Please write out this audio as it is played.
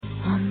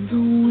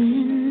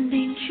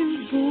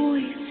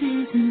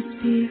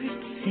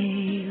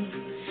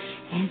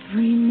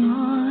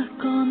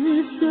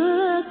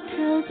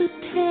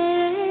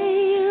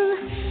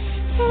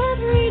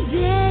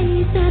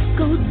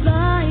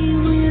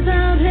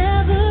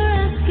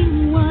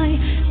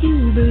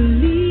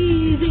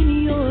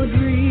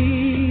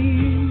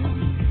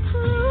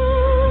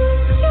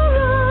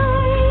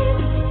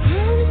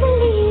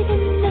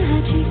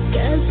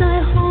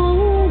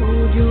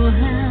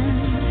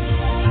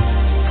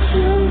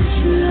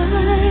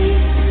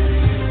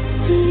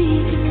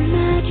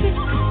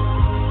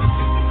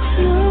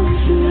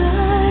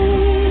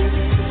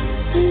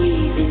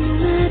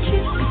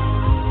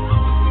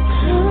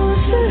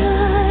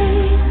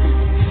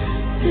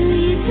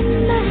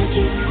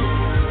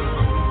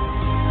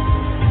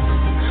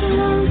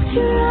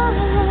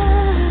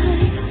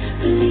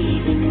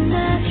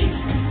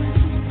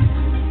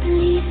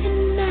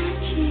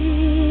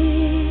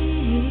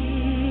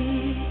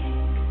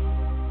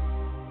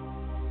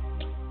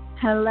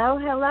Hello,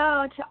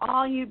 hello to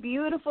all you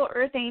beautiful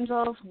Earth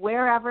Angels,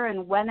 wherever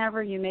and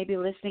whenever you may be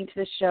listening to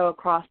the show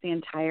across the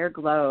entire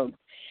globe.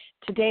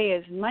 Today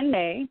is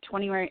Monday,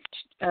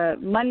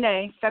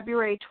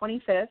 February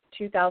 25th,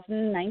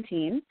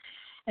 2019,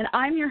 and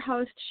I'm your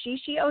host,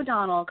 Shishi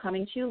O'Donnell,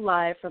 coming to you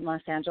live from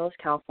Los Angeles,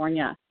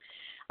 California.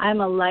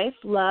 I'm a life,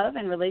 love,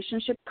 and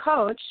relationship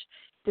coach,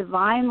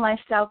 divine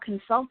lifestyle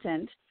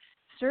consultant,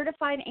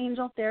 certified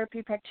angel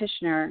therapy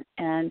practitioner,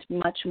 and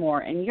much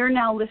more. And you're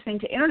now listening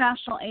to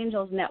International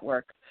Angels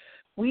Network.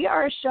 We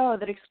are a show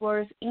that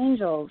explores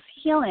angels,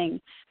 healing,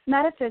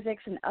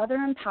 metaphysics, and other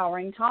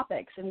empowering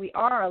topics. And we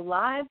are a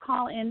live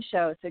call-in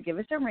show, so give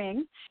us a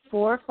ring,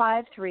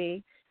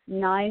 453-9162.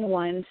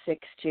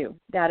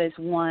 That is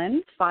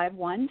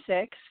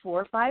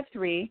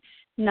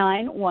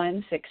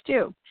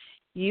 1-516-453-9162.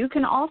 You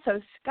can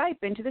also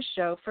Skype into the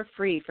show for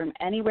free from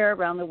anywhere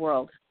around the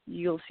world.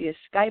 You'll see a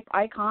Skype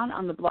icon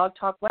on the Blog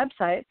Talk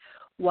website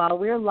while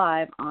we're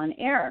live on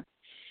air.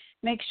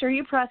 Make sure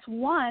you press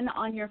 1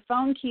 on your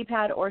phone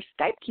keypad or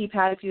Skype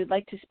keypad if you'd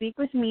like to speak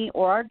with me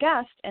or our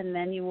guest, and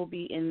then you will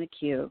be in the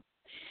queue.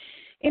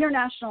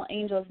 International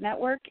Angels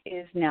Network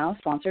is now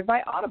sponsored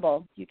by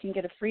Audible. You can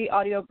get a free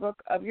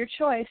audiobook of your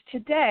choice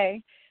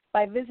today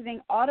by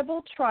visiting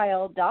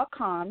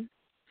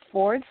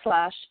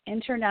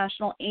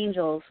audibletrial.com/International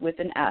Angels with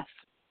an S.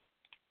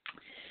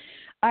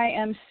 I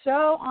am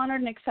so honored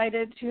and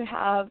excited to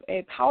have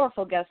a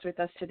powerful guest with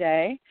us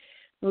today,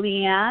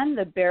 Leanne,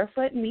 the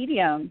Barefoot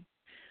Medium.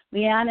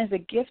 Leanne is a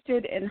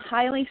gifted and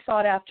highly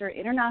sought-after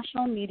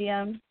international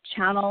medium,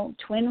 channel,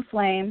 twin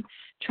flame,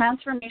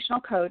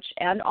 transformational coach,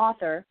 and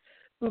author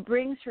who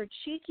brings her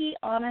cheeky,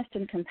 honest,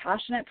 and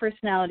compassionate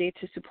personality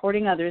to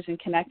supporting others and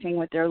connecting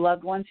with their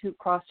loved ones who've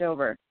crossed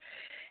over,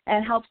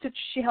 and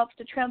she helps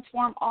to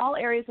transform all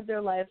areas of their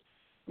lives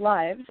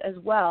as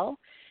well,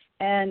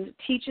 and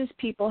teaches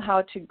people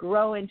how to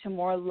grow into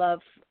more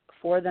love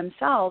for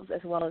themselves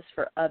as well as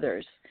for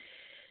others.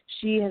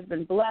 She has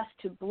been blessed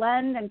to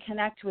blend and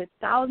connect with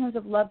thousands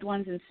of loved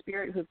ones in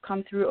spirit who've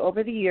come through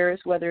over the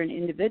years, whether in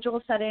individual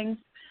settings,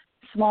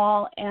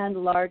 small and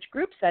large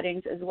group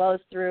settings, as well as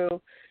through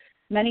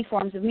many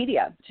forms of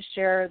media to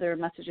share their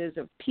messages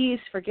of peace,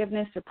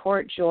 forgiveness,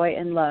 support, joy,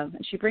 and love.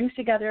 And she brings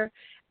together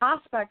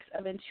aspects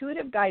of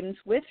intuitive guidance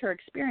with her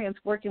experience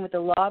working with the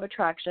law of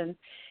attraction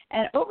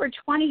and over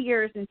 20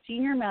 years in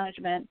senior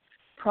management,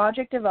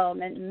 project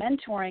development,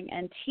 mentoring,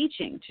 and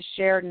teaching to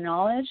share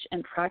knowledge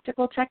and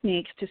practical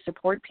techniques to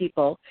support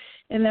people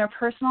in their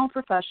personal,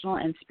 professional,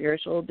 and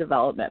spiritual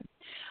development.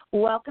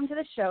 Welcome to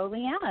the show,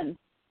 Leanne.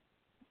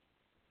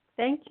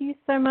 Thank you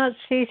so much,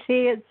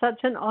 Shishi. It's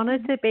such an honor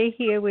to be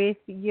here with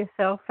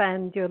yourself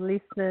and your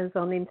listeners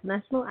on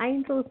International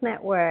Angels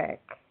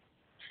Network.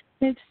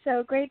 It's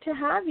so great to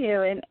have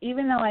you. And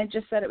even though I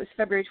just said it was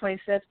February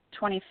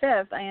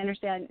 25th, I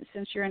understand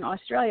since you're in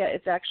Australia,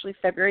 it's actually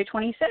February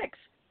 26th,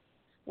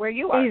 where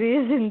you are. It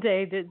is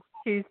indeed. It's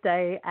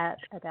Tuesday at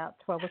about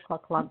 12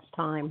 o'clock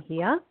lunchtime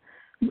here.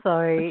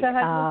 So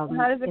how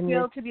does it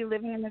feel to be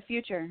living in the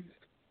future?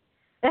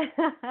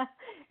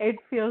 It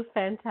feels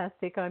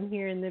fantastic. I'm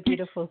here in the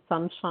beautiful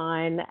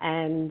sunshine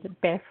and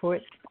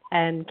barefoot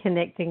and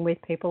connecting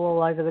with people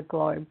all over the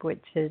globe,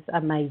 which is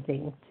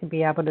amazing to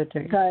be able to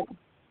do. Good.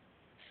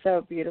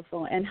 So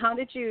beautiful. And how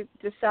did you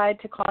decide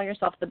to call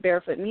yourself the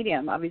Barefoot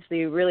Medium? Obviously,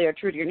 you really are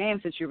true to your name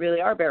since you really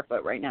are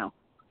barefoot right now.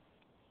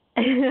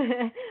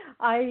 I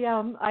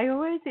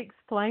always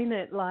explain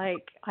it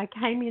like I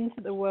came into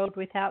the world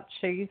without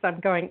shoes. I'm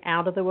going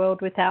out of the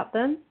world without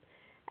them.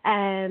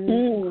 And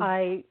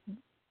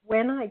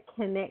when I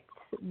connect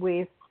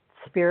with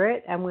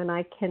spirit and when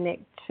I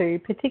connect to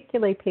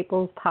particularly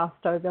people's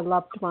passed over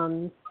loved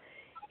ones,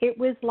 it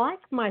was like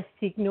my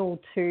signal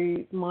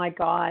to my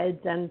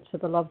guides and to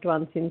the loved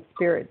ones in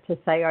spirit to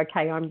say,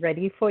 okay, I'm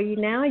ready for you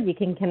now. You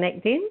can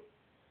connect in.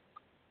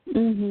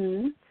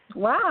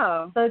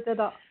 Wow.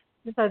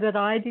 So that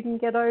I didn't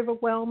get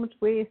overwhelmed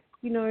with,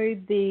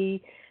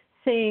 the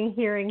seeing,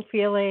 hearing,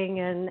 feeling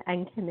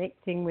and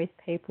connecting with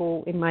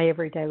people in my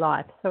everyday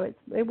life. So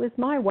it was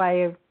my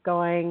way of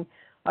going,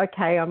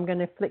 okay, I'm going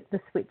to flick the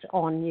switch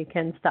on. You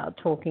can start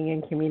talking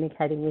and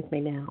communicating with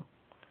me now.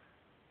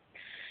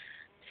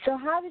 So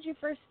how did you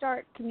first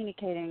start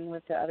communicating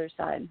with the other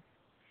side?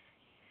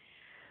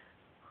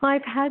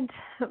 I've had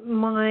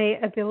my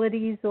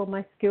abilities or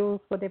my skills,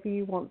 whatever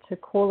you want to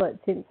call it,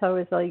 since I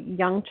was a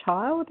young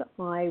child.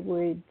 I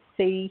would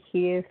see,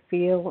 hear,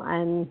 feel,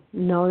 and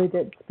know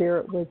that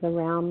spirit was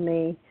around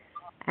me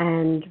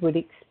and would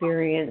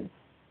experience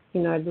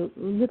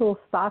little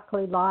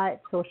sparkly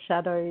lights or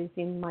shadows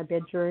in my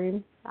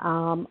bedroom.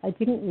 I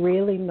didn't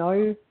really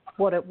know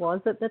what it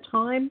was at the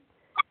time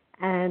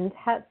and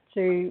had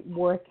to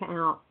work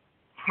out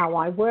how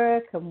I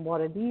work and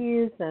what it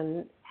is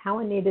and how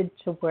I needed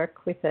to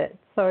work with it.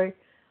 So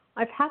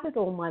I've had it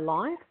all my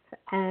life,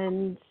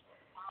 and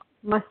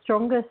my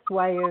strongest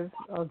way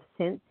of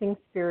sensing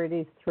spirit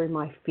is through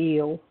my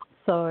feel.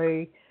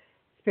 So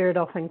spirit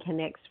often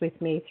connects with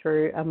me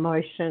through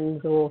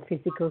emotions or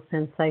physical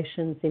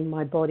sensations in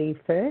my body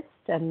first,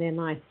 and then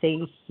I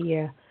see,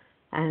 hear,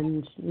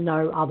 and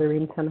know other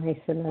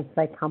information as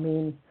they come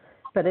in.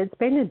 But it's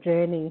been a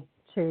journey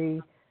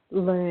to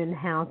learn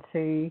how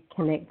to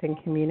connect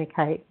and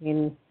communicate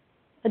in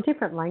a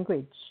different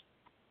language.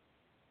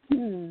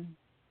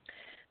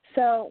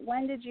 So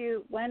when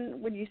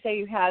would you say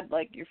you had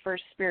like your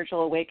first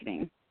spiritual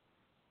awakening?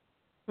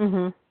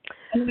 Mhm.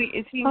 And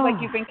it seems like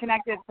you've been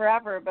connected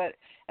forever, but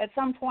at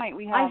some point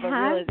we have a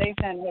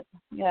realization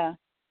that,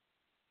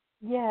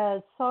 Yeah,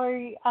 so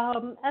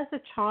as a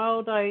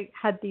child I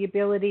had the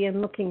ability,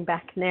 and looking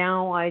back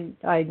now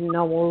I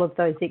know all of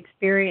those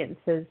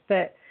experiences,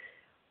 but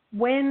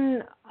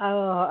when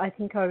I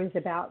think I was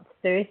about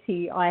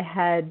 30, I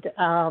had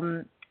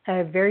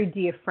a very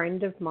dear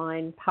friend of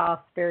mine pass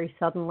very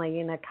suddenly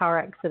in a car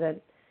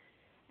accident.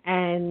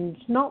 And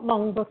not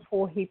long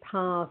before he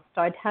passed,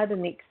 I'd had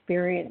an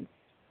experience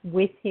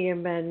with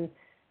him, and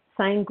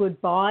saying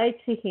goodbye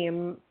to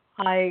him,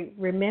 I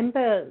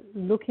remember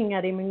looking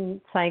at him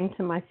and saying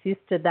to my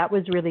sister, that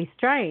was really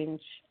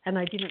strange, and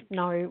I didn't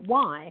know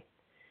why.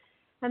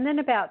 And then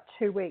about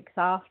 2 weeks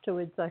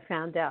afterwards, I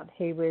found out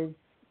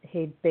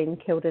he'd been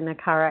killed in a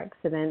car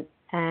accident,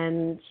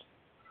 and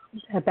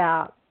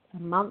about a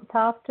month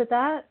after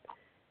that,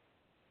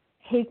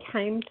 he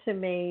came to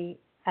me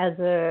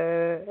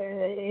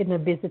in a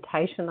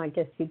visitation, I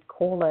guess you'd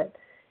call it,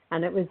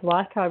 and it was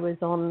like I was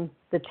on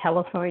the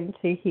telephone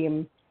to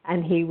him,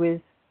 and he was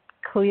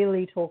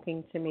clearly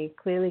talking to me,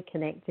 clearly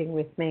connecting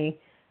with me,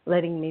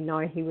 letting me know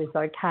he was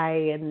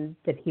okay and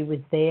that he was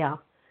there.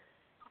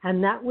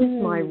 And that was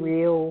my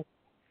real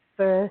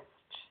first,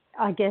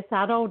 I guess,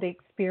 adult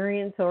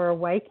experience or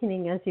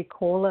awakening, as you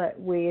call it,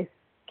 with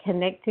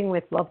connecting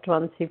with loved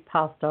ones who've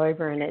passed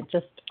over, and it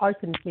just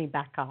opened me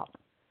back up.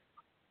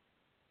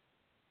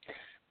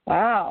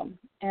 Wow.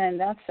 And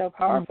that's so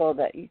powerful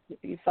that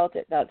you felt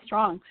it that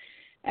strong.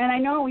 And I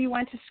know you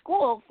went to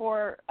school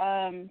for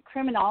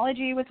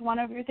criminology was one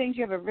of your things.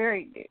 You have a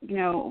very,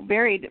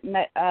 varied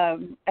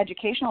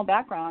educational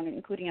background,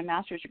 including a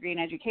master's degree in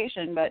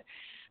education. But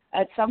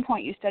at some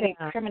point you studied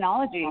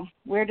criminology.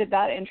 Where did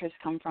that interest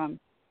come from?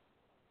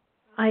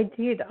 I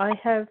did. I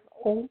have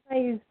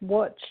always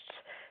watched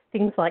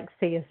things like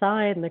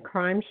CSI and the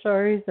crime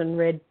shows and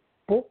read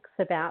books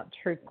about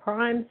true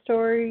crime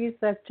stories.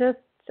 I've just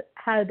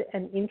had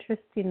an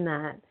interest in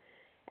that.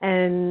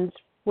 And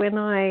when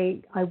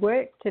I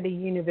worked at a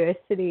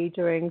university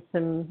doing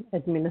some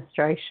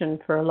administration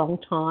for a long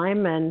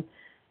time and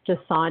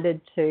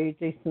decided to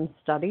do some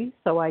studies.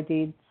 So I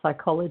did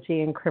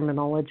psychology and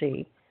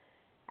criminology,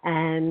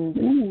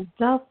 and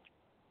just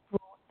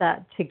brought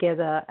that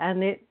together.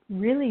 And it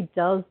really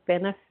does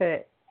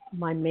benefit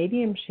my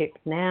mediumship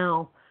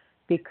now,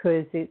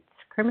 because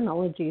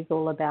criminology is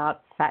all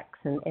about facts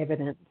and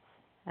evidence,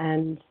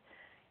 and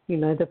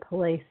the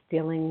police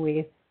dealing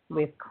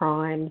with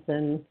crimes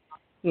and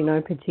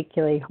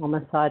particularly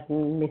homicide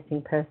and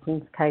missing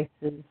persons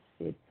cases.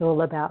 It's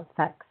all about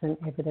facts and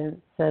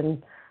evidence,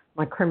 and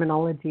my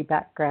criminology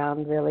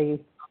background really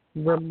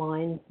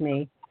reminds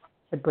me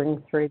to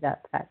bring through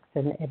that facts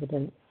and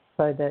evidence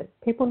so that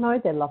people know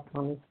their loved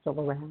one is still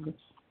around.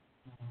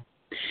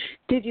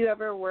 Did you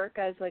ever work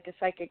as like a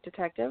psychic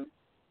detective?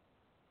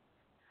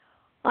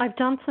 I've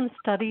done some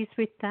studies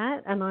with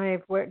that, and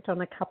I've worked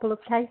on a couple of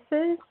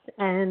cases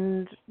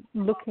and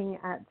looking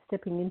at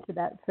stepping into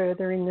that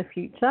further in the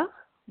future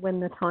when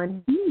the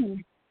time.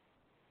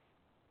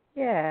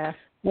 Yeah.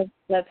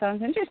 That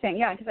sounds interesting.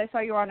 Yeah, because I saw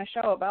you were on a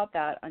show about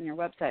that on your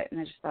website, and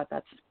I just thought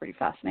that's pretty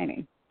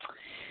fascinating.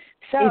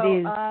 So it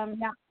is.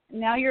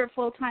 Now you're a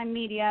full-time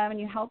medium, and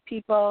you help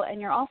people,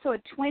 and you're also a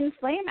twin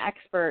flame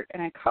expert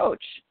and a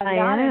coach. I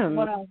am.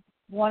 That is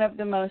one of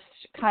the most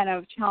kind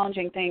of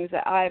challenging things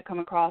that I've come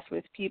across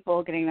with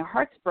people getting their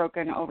hearts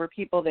broken over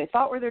people they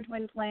thought were their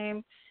twin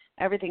flame.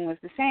 Everything was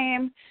the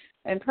same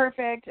and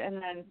perfect, and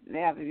then they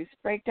have these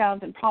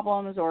breakdowns and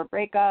problems or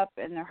breakup,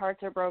 and their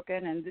hearts are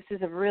broken, and this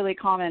is a really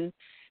common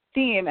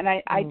theme. And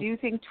I do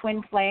think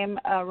twin flame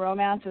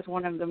romance is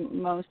one of the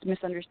most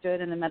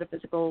misunderstood in the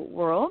metaphysical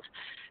world.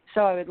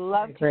 So I would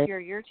love to hear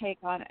your take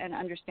on and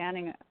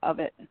understanding of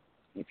it,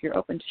 if you're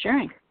open to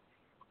sharing.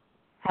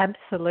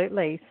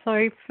 Absolutely.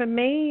 So for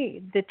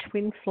me, the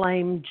twin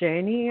flame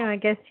journey, I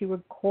guess you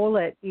would call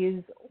it,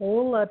 is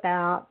all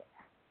about,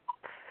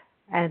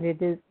 and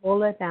it is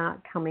all about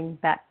coming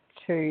back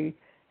to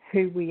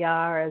who we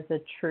are as a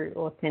true,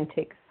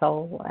 authentic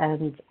soul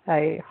and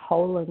a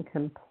whole and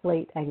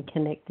complete and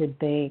connected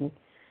being.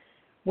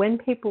 when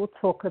people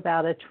talk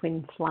about a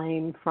twin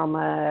flame from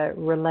a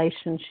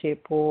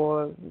relationship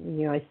or,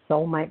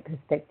 soulmate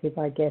perspective,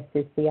 I guess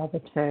is the other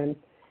term,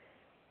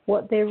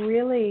 what they're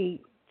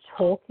really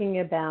talking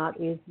about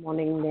is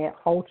wanting their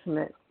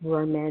ultimate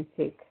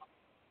romantic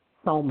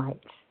soulmate.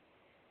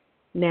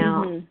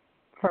 Now,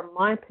 from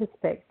my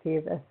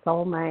perspective, a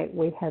soulmate,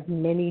 we have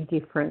many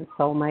different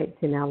soulmates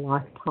in our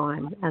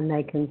lifetime, and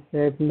they can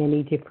serve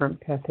many different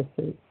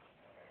purposes.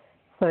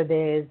 So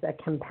there's a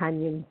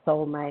companion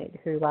soulmate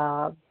who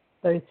are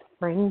those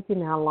friends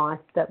in our life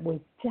that we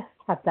just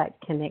have that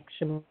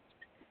connection with.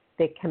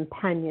 They're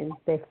companions,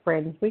 they're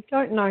friends. We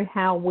don't know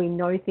how we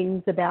know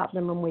things about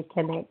them and we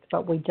connect,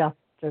 but we just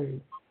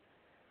do.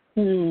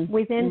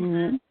 We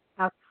then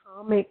have our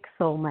karmic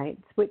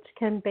soulmates, which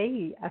can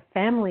be a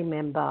family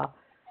member,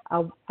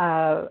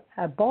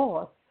 a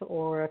boss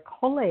or a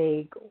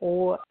colleague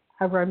or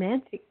a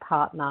romantic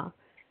partner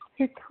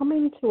who come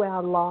into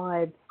our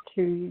lives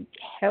to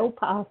help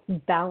us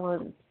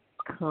balance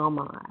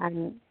karma.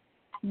 And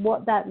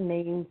what that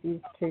means is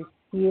to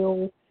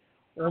heal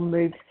or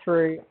move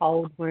through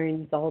old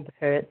wounds, old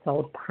hurts,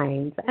 old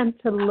pains, and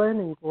to learn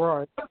and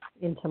grow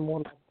into more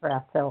love for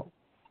ourselves.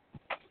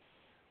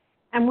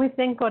 And we've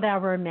then got our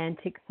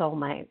romantic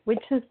soulmate, which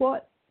is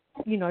what,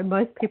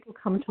 most people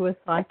come to a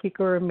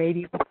psychic or a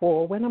medium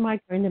for. When am I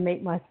going to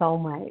meet my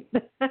soulmate?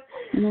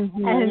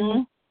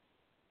 And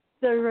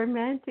the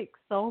romantic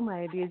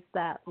soulmate is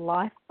that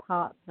life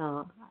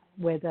partner,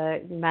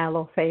 whether male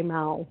or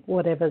female,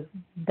 whatever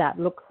that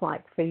looks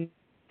like for you,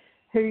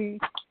 who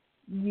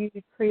you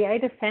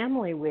create a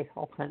family with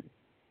often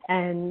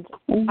and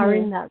are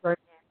in that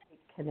romantic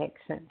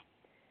connection.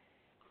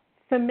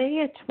 For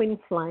me, a twin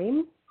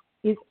flame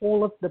is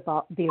all of the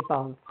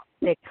above.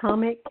 They're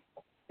karmic,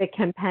 they're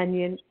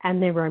companion,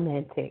 and they're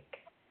romantic.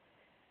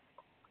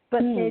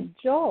 But their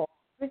job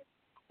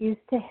is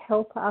to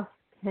help us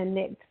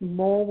connect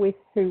more with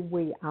who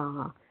we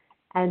are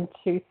and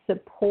to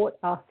support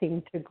us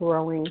into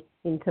growing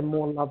into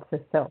more love for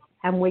self.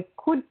 And we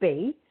could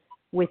be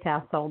with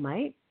our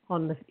soulmate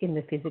in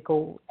the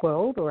physical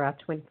world, or our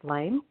twin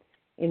flame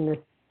in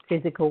the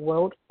physical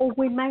world, or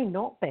we may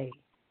not be.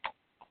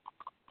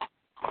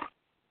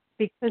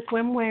 Because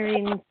when we're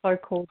in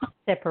so-called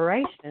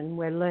separation,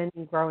 we're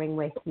learning, growing,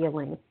 we're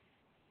healing.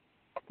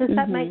 Does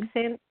that make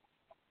sense?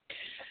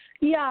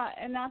 Yeah,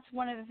 and that's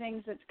one of the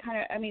things that's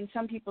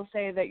some people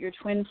say that your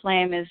twin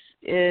flame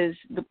is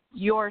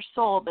your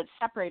soul, but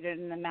separated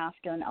in the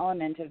masculine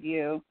element of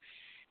you,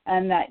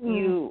 and that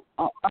you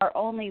are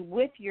only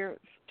with your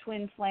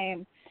twin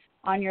flame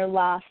on your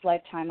last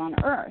lifetime on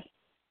Earth,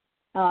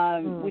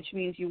 which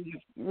means you've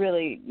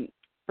really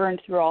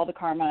burned through all the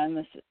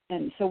karma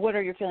and so what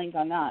are your feelings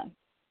on that?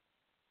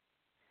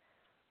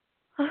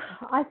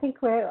 I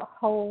think we're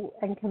whole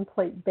and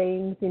complete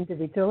beings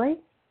individually,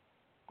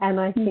 and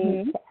I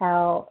think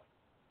our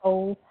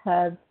souls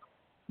have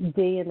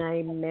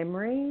DNA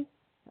memory,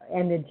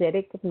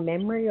 energetic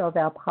memory of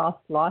our past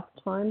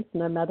lifetimes,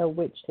 no matter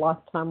which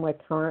lifetime we're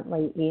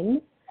currently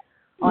in.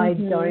 I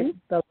don't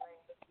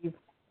believe,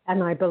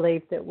 and I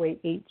believe that we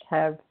each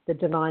have the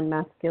divine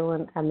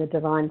masculine and the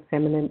divine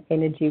feminine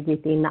energy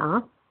within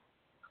us.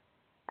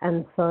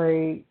 And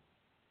so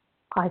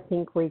I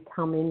think we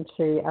come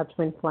into, our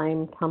twin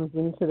flame comes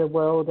into the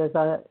world as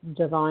a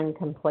divine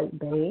complete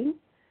being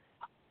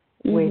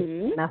with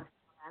masculine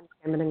and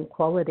feminine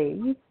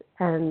qualities.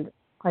 And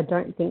I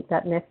don't think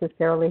that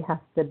necessarily has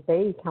to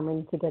be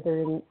coming together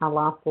in our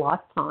last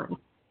lifetime,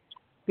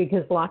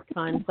 because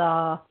lifetimes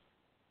are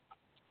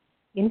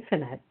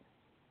infinite.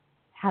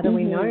 How do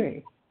we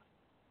know?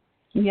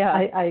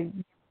 Yeah.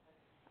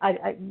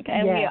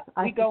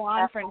 We go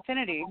on for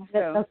infinity.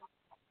 So.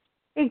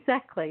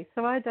 Exactly.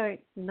 So I don't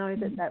know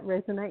that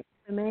resonates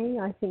for me.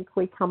 I think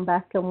we come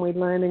back and we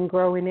learn and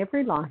grow in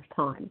every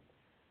lifetime.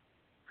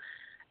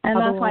 And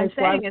that's why I'm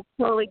saying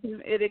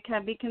it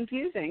can be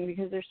confusing,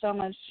 because there's so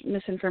much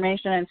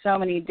misinformation and so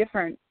many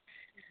different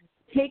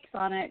takes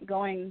on it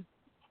going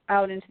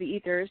out into the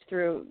ethers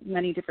through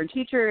many different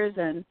teachers,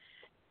 and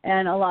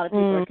a lot of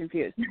people are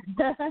confused.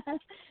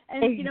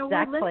 And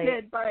exactly.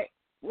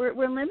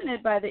 We're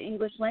limited by the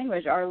English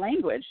language, our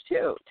language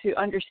too, to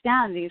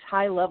understand these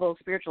high-level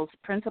spiritual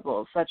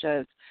principles, such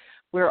as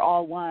we're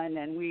all one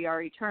and we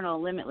are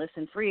eternal, limitless,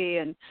 and free.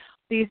 And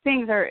these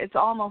things it's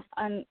almost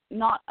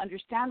not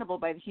understandable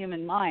by the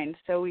human mind.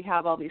 So we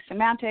have all these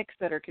semantics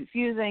that are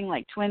confusing,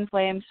 like twin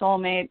flame,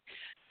 soulmate,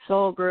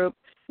 soul group.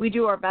 We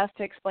do our best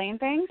to explain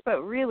things,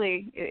 but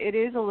really it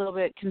is a little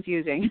bit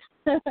confusing.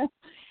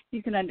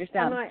 You can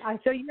understand. And I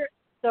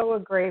so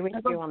agree with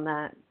you on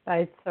that.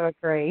 I so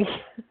agree.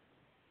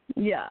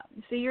 Yeah.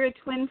 So you're a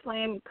twin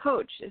flame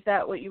coach. Is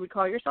that what you would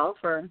call yourself?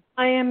 Or?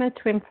 I am a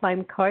twin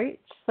flame coach.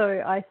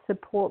 So I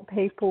support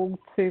people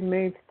to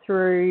move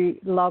through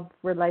love,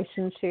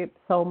 relationship,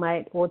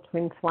 soulmate, or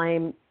twin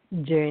flame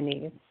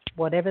journeys,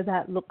 whatever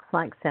that looks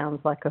like,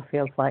 sounds like, or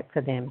feels like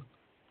for them.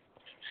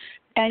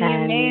 And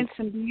you made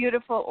some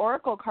beautiful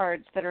oracle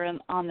cards that are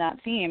on that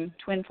theme,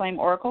 twin flame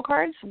oracle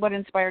cards. What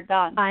inspired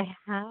that? I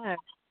have.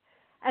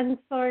 And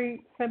so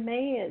for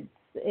me,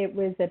 it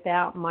was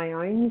about my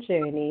own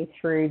journey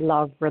through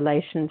love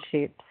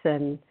relationships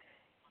and,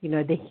 you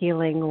know, the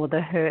healing or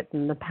the hurt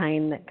and the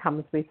pain that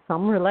comes with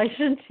some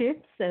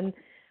relationships and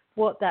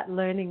what that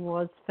learning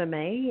was for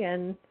me.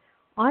 And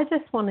I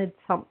just wanted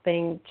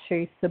something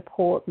to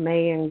support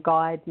me and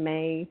guide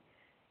me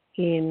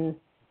in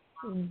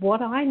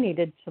what I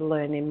needed to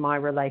learn in my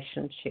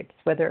relationships,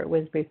 whether it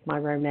was with my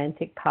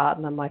romantic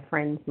partner, my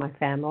friends, my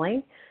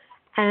family.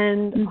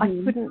 And I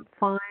couldn't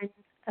find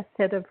a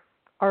set of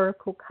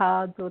oracle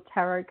cards or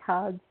tarot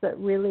cards that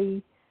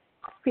really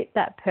fit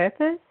that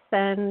purpose.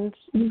 And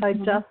I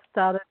just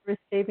started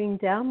receiving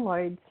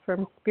downloads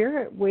from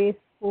Spirit with,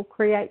 well,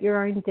 create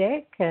your own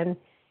deck and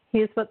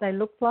here's what they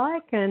look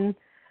like. And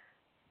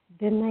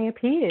then they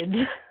appeared.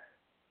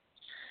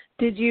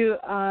 Did you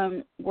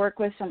work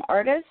with some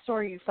artists,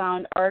 or you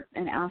found art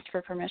and asked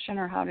for permission,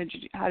 or how did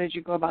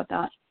you go about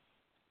that?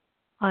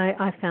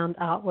 I found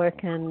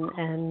artwork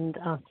and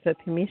asked for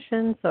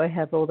permission, so I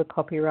have all the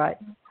copyright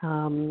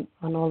on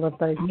all of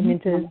those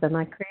images, and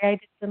I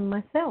created them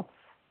myself.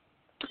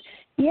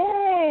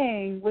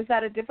 Yay! Was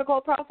that a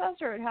difficult process,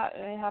 or it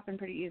happened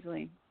pretty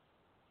easily?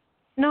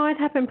 No, it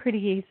happened pretty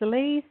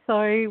easily.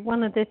 So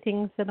one of the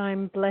things that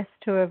I'm blessed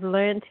to have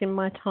learnt in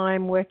my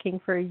time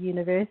working for a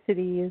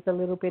university is a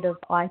little bit of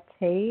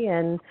IT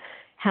and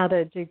how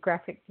to do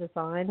graphic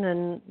design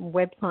and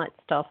website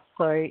stuff.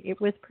 So it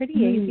was pretty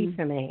easy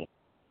for me.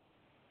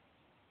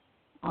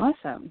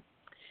 Awesome.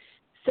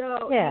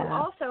 So you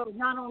also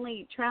not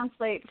only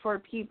translate for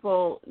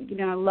people, you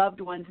know,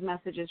 loved ones'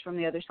 messages from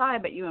the other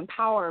side, but you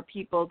empower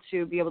people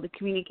to be able to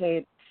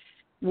communicate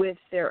with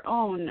their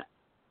own,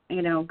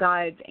 you know,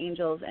 guides,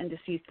 angels, and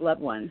deceased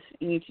loved ones.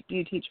 And do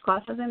you teach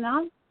classes in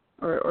that,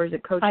 or is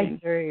it coaching?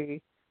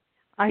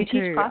 I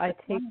do. I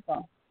teach.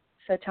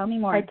 So tell me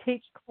more. I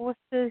teach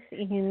courses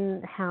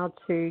in how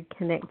to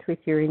connect with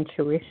your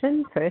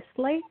intuition,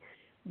 firstly,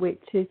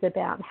 which is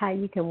about how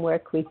you can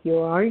work with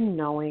your own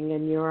knowing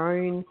and your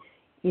own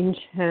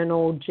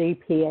internal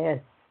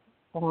GPS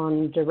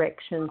on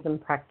directions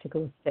and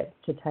practical steps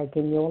to take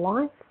in your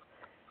life.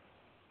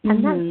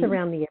 And that's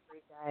around the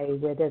everyday,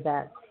 whether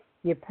that's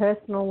your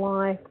personal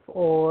life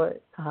or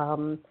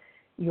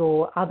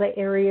your other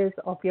areas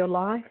of your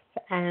life,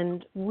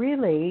 and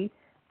really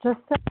just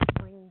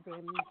allowing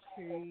them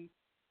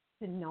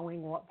to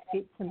knowing what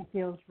fits and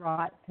feels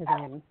right for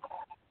them.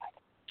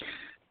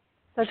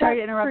 So sorry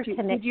to interrupt you.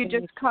 Could you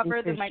just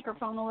cover the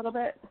microphone a little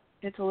bit?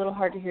 It's a little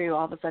hard to hear you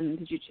all of a sudden.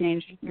 Did you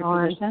change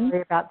your position? I'm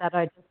sorry about that.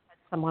 I just had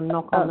someone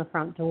knock on the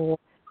front door.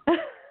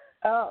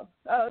 Oh,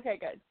 okay,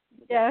 good.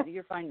 Yeah.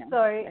 You're fine now.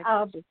 Sorry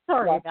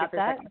about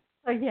that.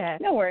 So, yeah.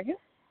 No worries.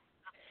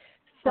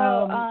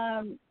 So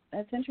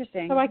that's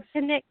interesting. So I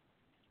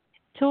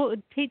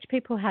teach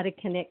people how to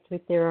connect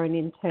with their own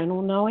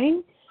internal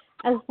knowing,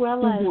 as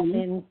well as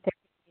then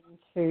stepping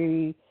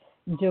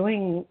into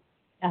doing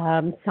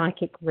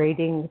psychic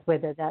readings,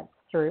 whether that's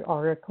through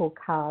oracle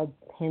cards,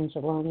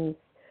 pendulums,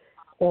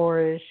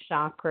 auras,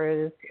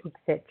 chakras,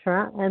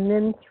 etc., and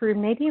then through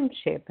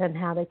mediumship and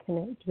how to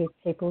connect with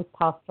people's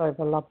passed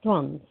over loved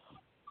ones.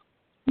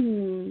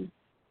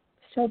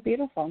 So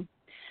beautiful.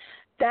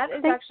 That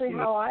is actually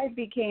how I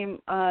became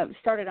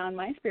started on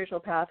my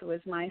spiritual path.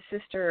 Was my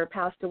sister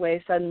passed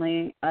away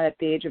suddenly at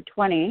the age of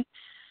 20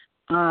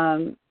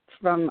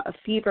 from a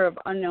fever of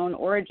unknown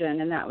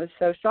origin, and that was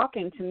so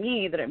shocking to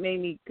me that it made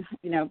me,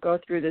 you know, go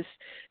through this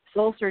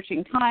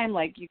soul-searching time,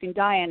 like you can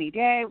die any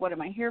day, what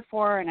am I here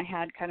for? And I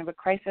had kind of a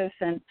crisis,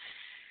 and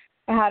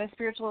I had a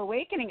spiritual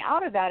awakening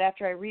out of that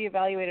after I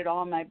reevaluated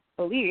all my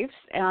beliefs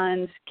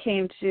and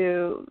came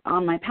to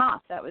on my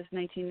path. That was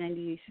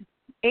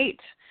 1998.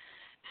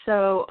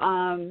 So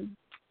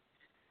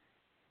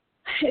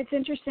it's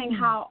interesting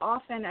how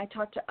often I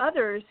talk to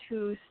others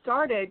who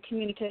started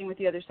communicating with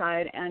the other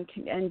side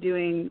and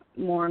doing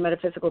more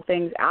metaphysical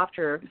things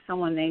after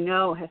someone they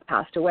know has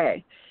passed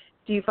away.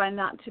 Do you find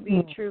that to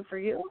be true for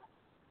you?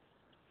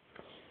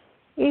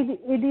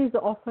 It is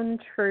often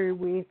true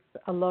with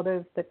a lot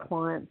of the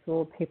clients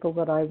or people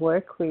that I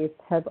work with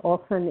have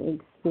often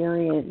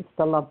experienced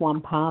a loved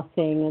one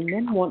passing and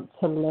then want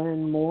to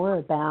learn more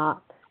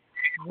about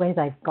where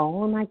they've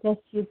gone, I guess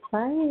you'd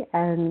say,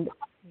 and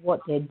what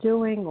they're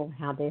doing or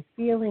how they're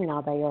feeling.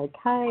 Are they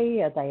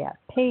okay? Are they at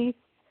peace?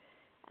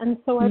 And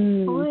so I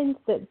find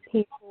that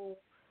people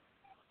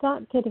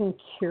start getting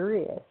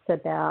curious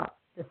about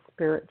the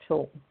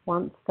spiritual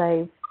once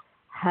they've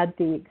had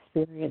the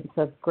experience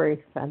of grief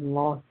and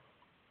loss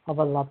of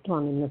a loved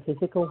one in the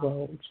physical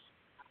world.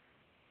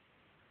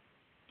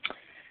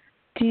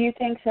 Do you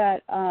think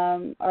that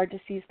our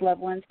deceased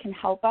loved ones can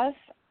help us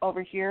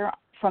over here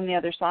from the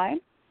other side?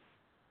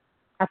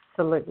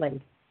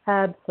 Absolutely.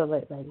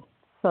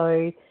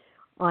 So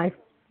I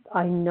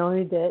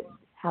know that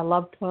our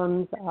loved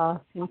ones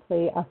are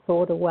simply a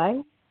thought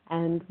away,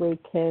 and we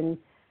can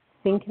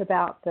think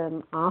about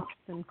them, ask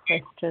them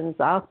questions,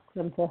 ask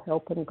them for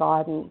help and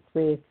guidance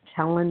with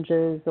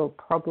challenges or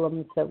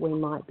problems that we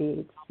might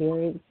be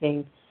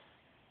experiencing.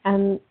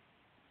 And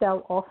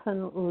they'll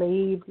often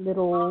leave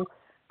little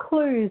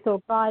clues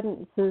or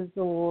guidances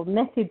or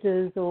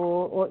messages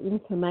or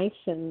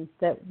information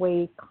that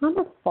we kind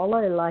of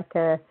follow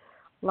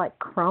like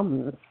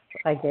crumbs,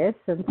 I guess,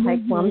 and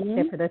take one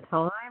step at a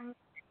time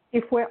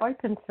if we're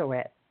open to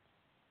it.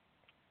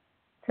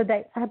 So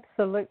they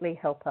absolutely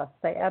help us.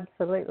 They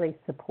absolutely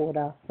support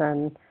us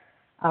and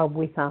are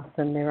with us,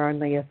 and they're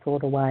only a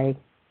thought away.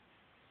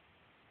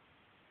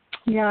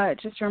 Yeah, it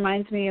just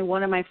reminds me of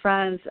one of my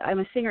friends. I'm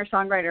a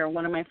singer-songwriter.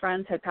 One of my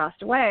friends had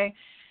passed away,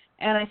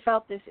 and I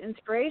felt this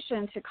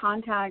inspiration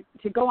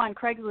to go on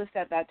Craigslist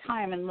at that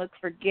time and look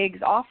for gigs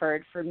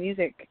offered for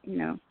music,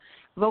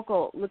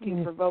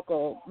 looking for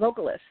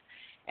vocalists.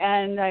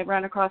 And I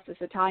ran across this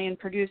Italian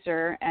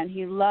producer, and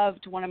he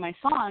loved one of my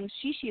songs,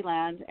 Shishi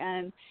Land,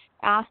 and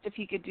asked if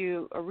he could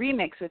do a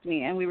remix with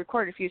me. And we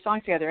recorded a few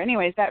songs together.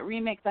 Anyways, that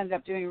remix ended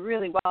up doing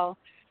really well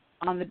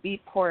on the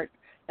Beatport.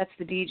 That's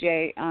the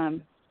DJ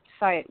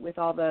site with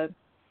all the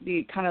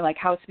kind of like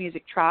house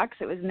music tracks.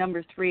 It was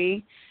number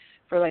 3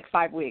 for like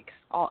 5 weeks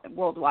all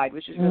worldwide,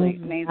 which is really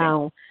amazing.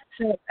 Wow.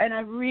 So, and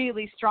I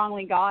really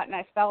strongly and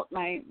I felt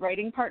my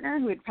writing partner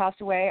who had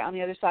passed away on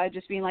the other side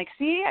just being like,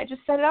 see, I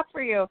just set it up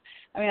for you.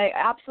 I mean, I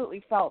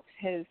absolutely felt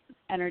his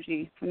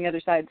energy from the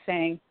other side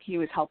saying he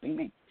was helping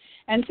me.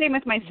 And same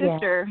with my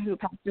sister who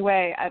passed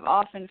away. I've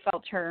often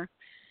felt her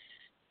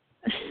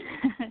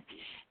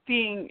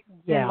being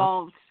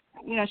involved.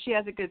 She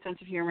has a good sense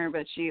of humor,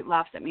 but she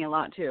laughs at me a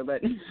lot too.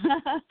 But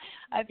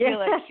I feel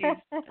like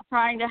she's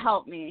trying to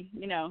help me,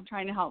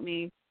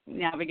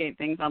 navigate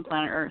things on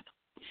planet Earth.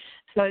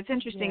 So it's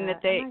interesting that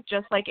they,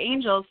 just like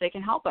angels, they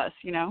can help us,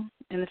 in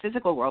the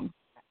physical world.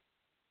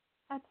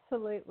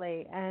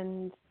 Absolutely.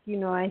 And,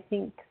 I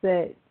think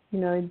that,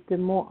 the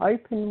more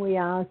open we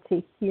are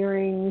to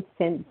hearing,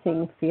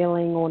 sensing,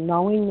 feeling, or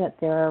knowing that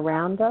they're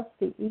around us,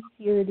 the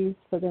easier it is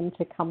for them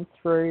to come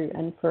through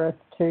and for us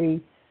to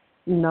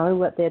know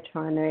what they're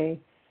trying to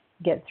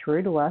get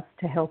through to us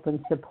to help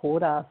and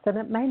support us. And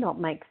it may not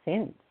make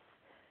sense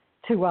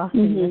to us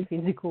in the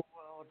physical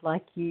world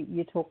like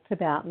you talked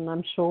about. And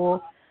I'm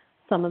sure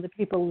some of the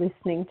people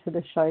listening to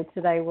the show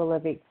today will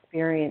have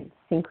experienced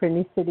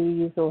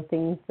synchronicities or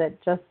things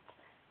that just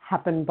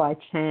happen by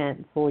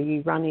chance, or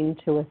you run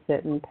into a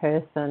certain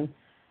person,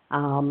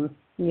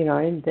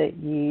 that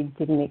you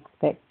didn't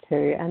expect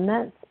to. And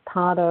that's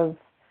part of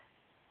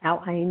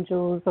our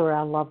angels or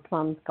our loved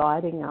ones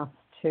guiding us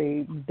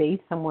to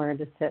be somewhere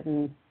at a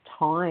certain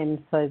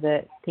time so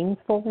that things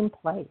fall in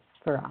place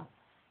for us.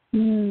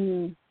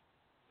 Isn't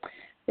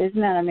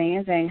that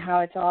amazing how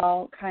it's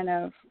all kind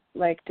of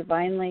like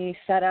divinely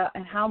set up,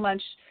 and how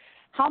much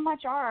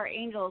are our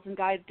angels and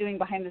guides doing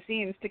behind the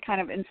scenes to kind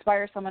of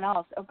inspire someone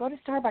else? Oh, go to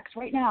Starbucks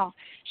right now.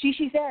 She's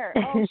there.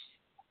 Oh,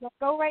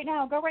 go right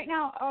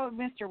now. Oh,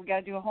 mister, we got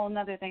to do a whole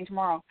nother thing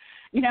tomorrow.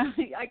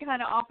 I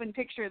kind of often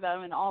picture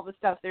them and all the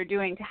stuff they're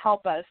doing to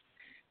help us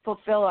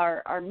fulfill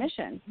our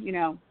mission,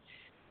 and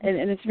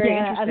it's very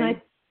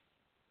interesting.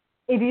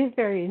 It is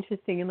very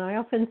interesting, and I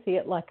often see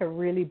it like a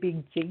really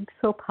big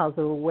jigsaw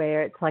puzzle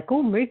where it's like,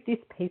 oh, move this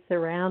piece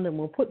around and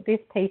we'll put this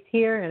piece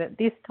here and at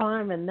this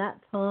time and that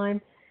time.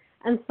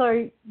 And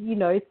so,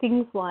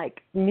 things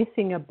like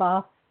missing a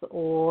bus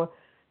or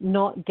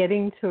not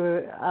getting to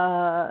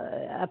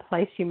a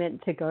place you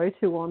meant to go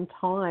to on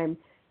time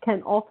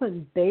can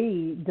often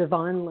be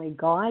divinely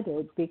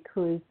guided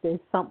because there's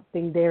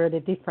something there at a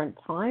different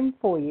time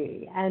for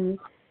you. And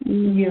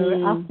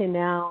us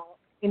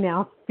in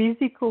our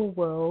physical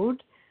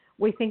world,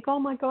 we think, oh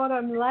my God,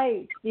 I'm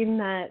late. In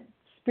that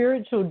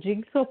spiritual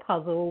jigsaw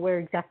puzzle, we're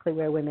exactly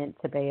where we're meant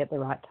to be at the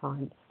right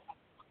time.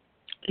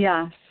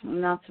 Yes,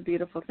 and that's a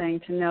beautiful thing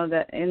to know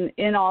that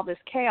in all this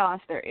chaos,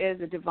 there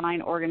is a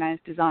divine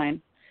organized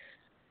design.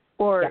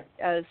 Or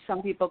as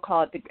some people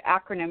call it, the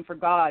acronym for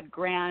God,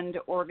 Grand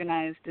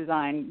Organized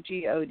Design,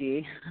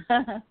 GOD.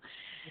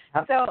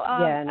 So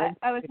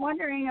I was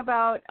wondering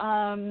about,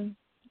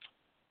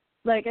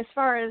 as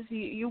far as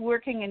you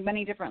working in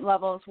many different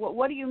levels,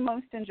 what do you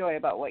most enjoy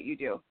about what you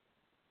do?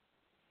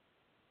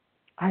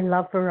 I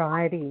love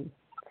variety.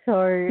 So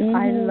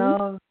I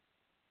love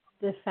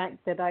the fact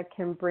that I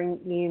can bring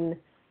in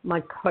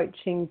my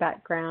coaching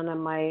background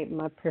and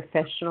my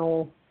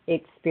professional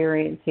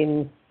experience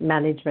in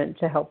management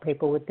to help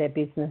people with their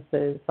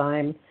businesses.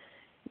 I'm,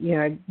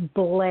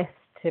 blessed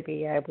to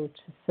be able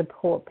to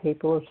support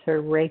people to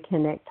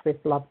reconnect with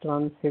loved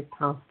ones who've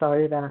passed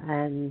over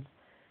and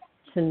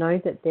to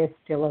know that they're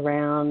still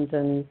around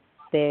and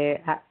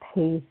they're at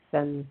peace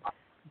and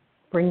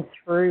bring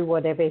through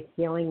whatever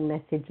healing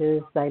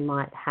messages they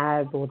might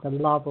have or the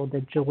love or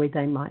the joy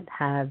they might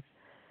have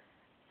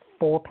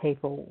for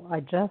people. I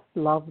just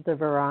love the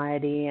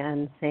variety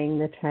and seeing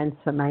the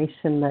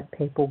transformation that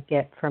people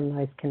get from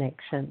those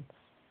connections.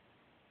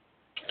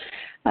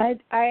 I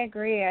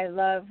agree. I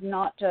love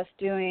not just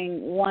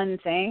doing one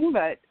thing,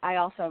 but I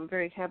also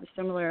have a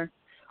similar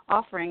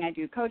offering. I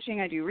do coaching,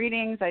 I do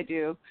readings, I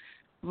do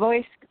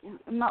voice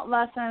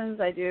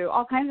lessons, I do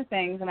all kinds of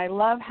things, and I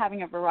love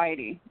having a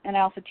variety. And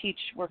I also teach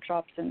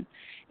workshops, and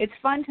it's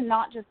fun to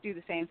not just do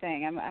the same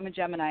thing. I'm a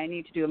Gemini. I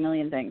need to do a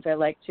million things. I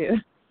like to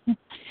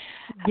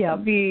Yeah,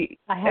 be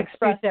I have two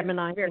expressed.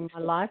 Geminis in my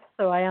life,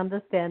 so I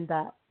understand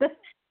that.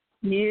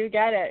 You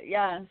get it,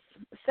 yes.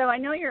 So I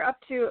know you're up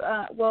to,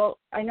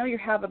 I know you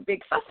have a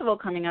big festival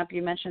coming up.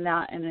 You mentioned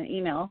that in an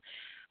email.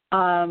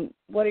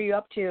 What are you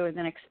up to in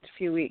the next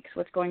few weeks?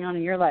 What's going on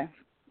in your life?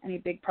 Any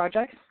big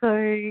projects?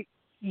 So,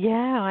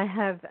 yeah, I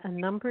have a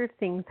number of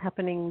things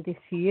happening this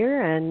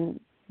year and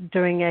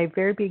doing a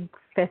very big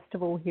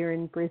festival here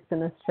in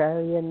Brisbane,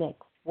 Australia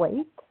next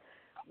week,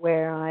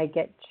 where I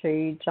get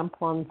to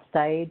jump on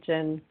stage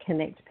and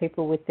connect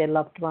people with their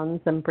loved ones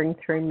and bring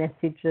through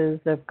messages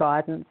of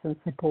guidance and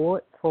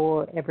support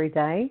for every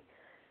day,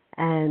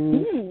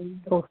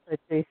 and also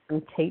do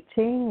some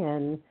teaching,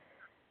 and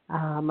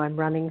I'm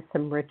running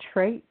some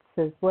retreats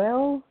as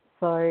well.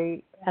 So,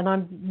 and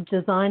I'm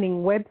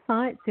designing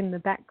websites in the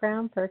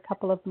background for a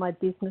couple of my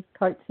business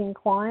coaching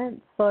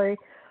clients. So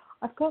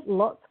I've got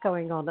lots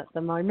going on at the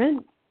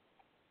moment,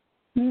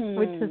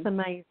 which is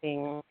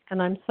amazing.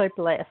 And I'm so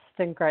blessed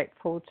and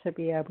grateful to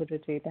be able to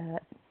do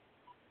that.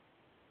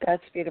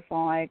 That's beautiful.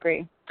 I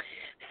agree.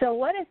 So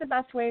what is the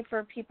best way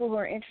for people who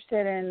are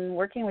interested in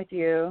working with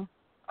you?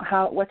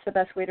 What's the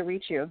best way to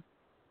reach you?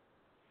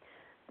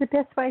 The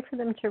best way for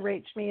them to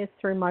reach me is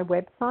through my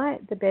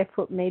website,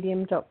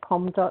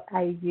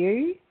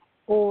 thebarefootmedium.com.au,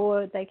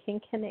 or they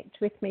can connect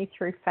with me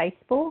through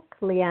Facebook,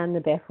 Leanne the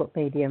Barefoot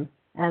Medium,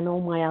 and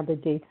all my other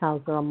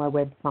details are on my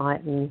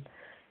website and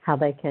how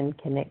they can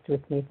connect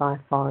with me by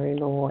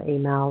phone or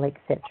email,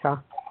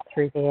 etc.,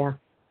 through there.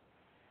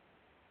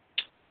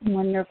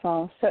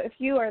 Wonderful. So if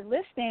you are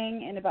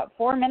listening, in about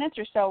 4 minutes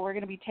or so, we're going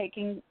to be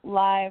taking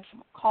live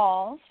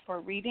calls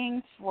for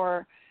readings,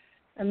 for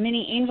a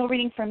mini angel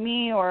reading from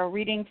me or a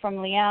reading from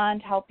Leanne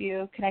to help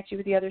you connect you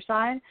with the other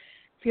side.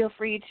 Feel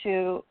free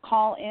to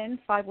call in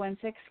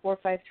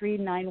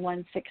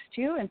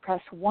 516-453-9162 and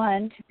press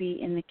 1 to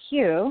be in the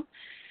queue.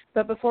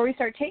 But before we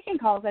start taking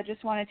calls, I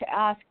just wanted to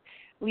ask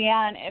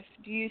Leanne,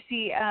 do you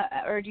see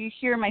or do you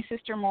hear my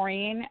sister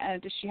Maureen?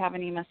 Does she have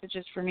any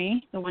messages for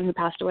me, the one who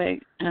passed away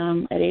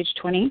at age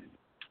 20?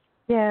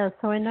 Yeah,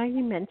 so I know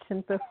you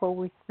mentioned before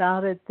we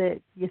started that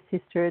your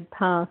sister had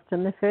passed,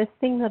 and the first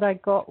thing that I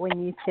got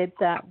when you said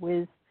that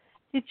was,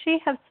 did she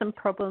have some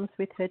problems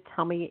with her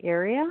tummy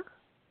area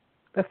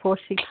before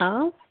she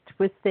passed?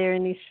 Was there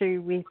an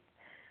issue with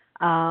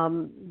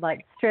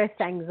like stress,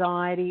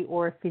 anxiety,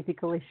 or a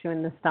physical issue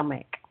in the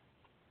stomach?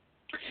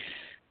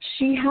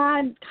 She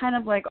had kind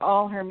of like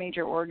all her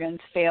major organs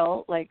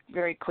fail like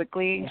very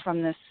quickly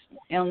from this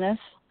illness.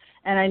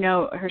 And I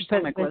know her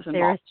stomach was involved. Was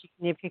there a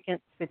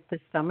significance with the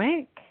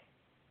stomach?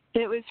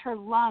 It was her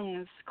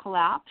lungs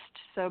collapsed,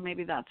 so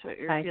maybe that's what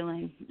you're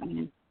feeling. I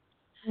mean,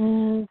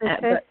 the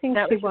first thing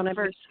she wanted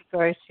me to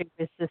go to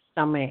was the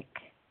stomach.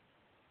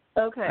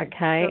 Okay.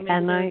 Okay, so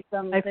and I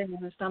something in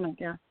the stomach,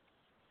 yeah.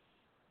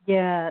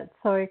 Yeah.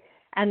 So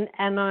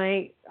and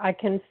I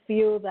can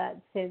feel that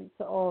sense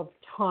of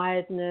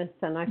tiredness,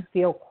 and I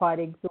feel quite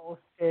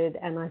exhausted,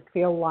 and I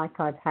feel like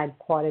I've had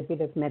quite a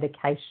bit of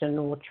medication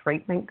or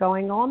treatment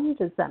going on.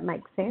 Does that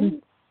make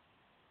sense?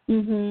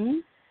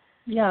 Mhm.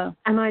 Yeah.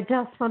 And I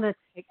just want to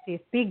take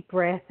this big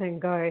breath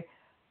and go,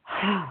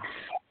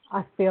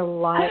 I feel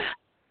like,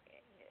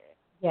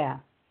 yeah.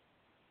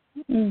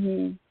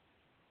 Mhm.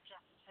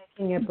 Just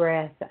taking a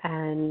breath,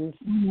 and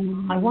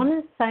I want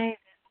to say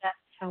that's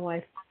how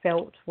I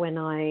felt when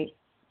I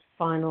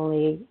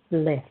finally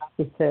left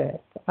this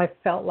earth. I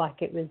felt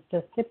like it was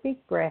just a big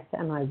breath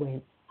and I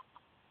went,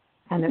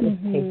 and it was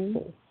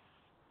peaceful.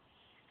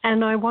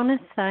 And I want to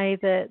say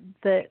that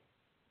the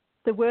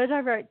word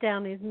I wrote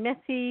down is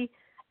messy,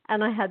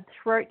 and I had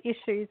throat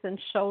issues and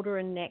shoulder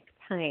and neck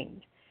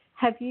pain.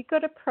 Have you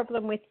got a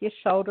problem with your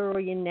shoulder or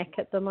your neck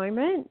at the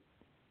moment?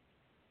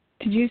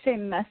 Did you say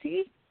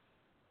messy?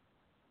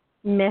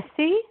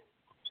 Messy?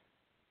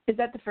 Is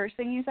that the first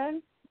thing you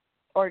said?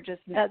 Or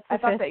just that's I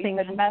thought that you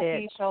said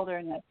messy shoulder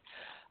and neck.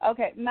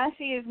 Okay,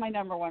 messy is my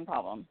number one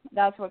problem.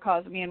 That's what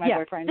caused me and my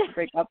boyfriend to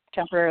break up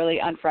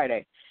temporarily on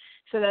Friday.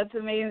 So that's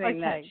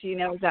amazing that she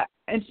knows that.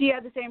 And she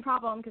had the same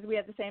problem because we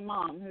had the same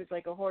mom who's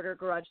like a hoarder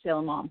garage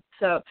sale mom.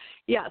 So,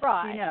 yes,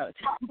 she knows.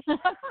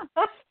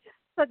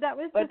 So that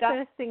was the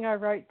first thing I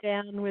wrote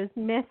down was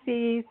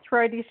messy,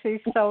 throat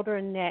issues, shoulder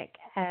and neck.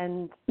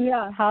 And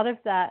part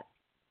of that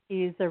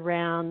is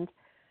around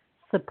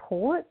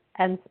support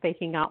and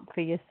speaking up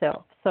for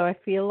yourself. So I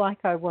feel like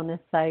I want to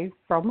say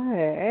from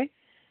her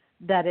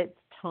that it's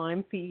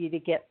time for you to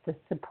get the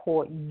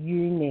support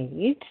you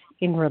need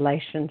in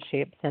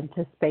relationships and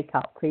to speak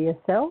up for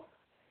yourself.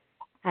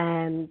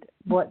 And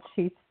what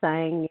she's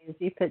saying is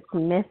if it's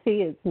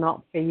messy, it's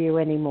not for you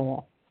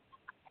anymore.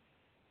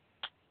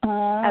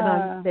 And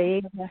I'm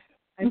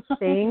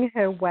seeing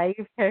her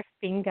wave her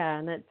finger,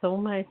 and it's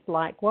almost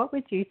like, what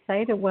would you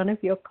say to one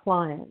of your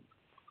clients?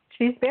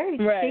 She's very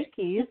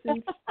cheeky, isn't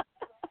she?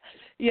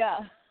 Yeah.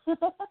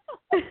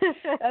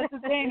 That's the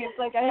thing. It's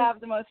like I have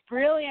the most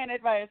brilliant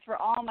advice for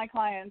all my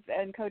clients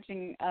and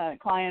coaching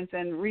clients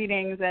and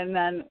readings, and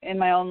then in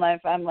my own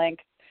life, I'm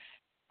like,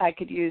 I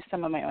could use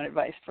some of my own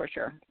advice for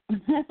sure.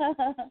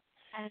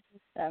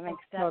 That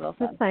makes total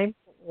sense. The same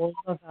all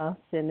of us,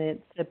 and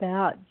it's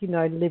about,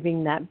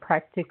 living that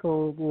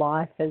practical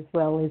life as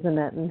well, isn't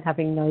it, and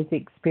having those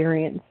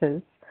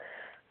experiences.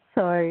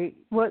 So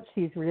what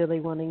she's really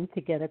wanting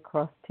to get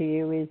across to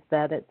you is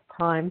that it's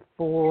time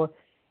for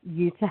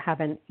you to have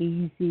an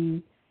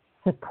easy,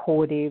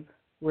 supportive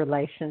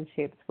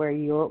relationship where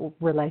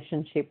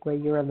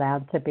you're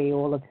allowed to be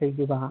all of who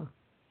you are.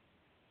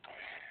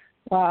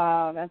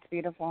 Wow, that's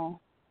beautiful.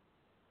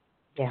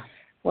 Yeah.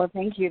 Well,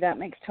 thank you. That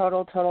makes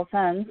total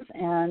sense.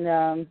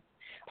 And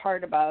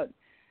part about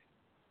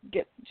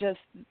just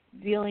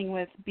dealing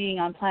with being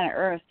on planet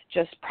Earth,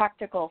 just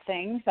practical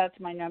things, that's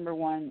my number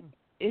one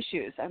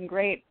issues. I'm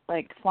great,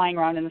 like, flying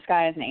around in the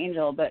sky as an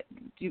angel, but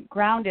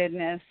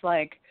groundedness,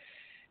 like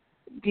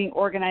being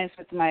organized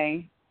with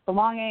my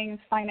belongings,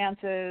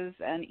 finances,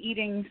 and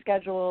eating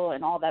schedule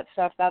and all that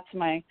stuff, that's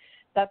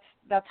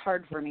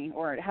hard for me,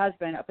 or it has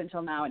been up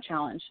until now, a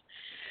challenge.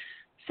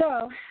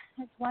 So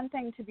it's one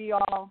thing to be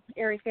all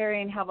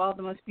airy-fairy and have all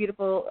the most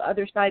beautiful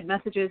other side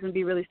messages and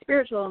be really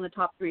spiritual in the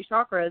top 3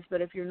 chakras,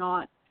 but if you're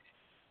not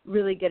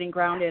really getting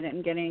grounded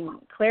and getting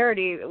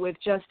clarity with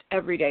just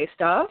everyday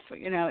stuff,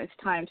 it's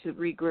time to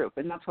regroup.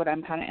 And that's what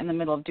I'm kind of in the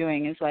middle of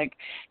doing, is like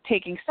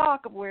taking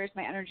stock of where's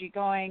my energy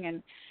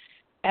going,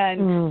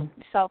 and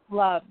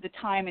self-love, the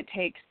time it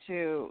takes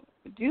to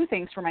do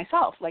things for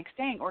myself, like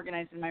staying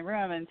organized in my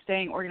room and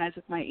staying organized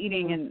with my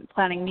eating and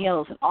planning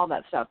meals and all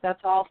that stuff. That's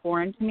all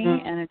foreign to me,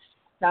 and it's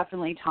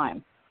definitely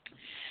time.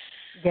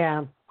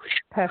 Yeah,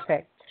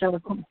 perfect. So,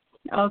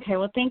 okay,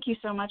 well, thank you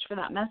so much for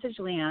that message,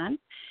 Leanne.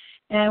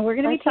 And we're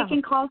going to be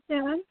taking calls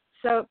soon,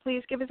 so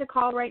please give us a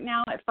call right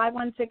now at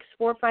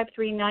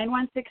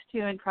 516-453-9162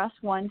 and press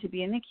 1 to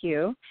be in the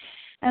queue.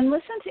 And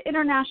listen to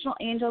International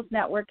Angels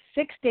Network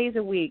 6 days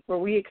a week, where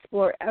we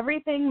explore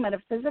everything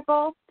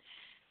metaphysical,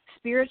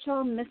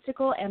 spiritual,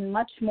 mystical, and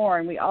much more.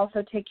 And we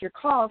also take your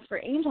calls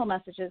for angel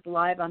messages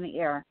live on the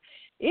air.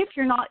 If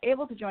you're not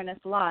able to join us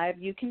live,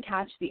 you can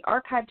catch the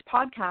archived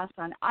podcast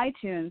on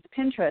iTunes,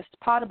 Pinterest,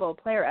 Potable,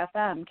 Player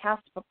FM,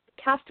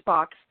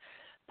 Castbox,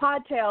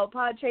 Podtail,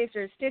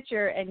 Podchaser,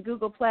 Stitcher, and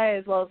Google Play,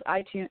 as well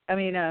as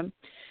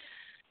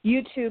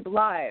YouTube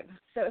Live.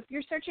 So if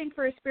you're searching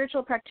for a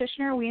spiritual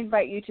practitioner, we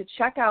invite you to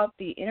check out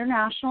the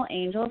International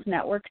Angels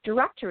Network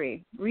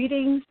directory: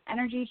 readings,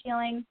 energy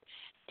healing,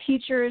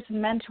 teachers,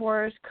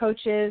 mentors,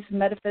 coaches,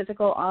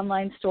 metaphysical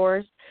online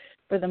stores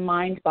for the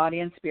mind, body,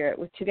 and spirit.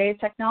 With today's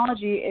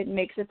technology, it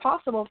makes it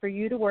possible for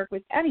you to work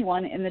with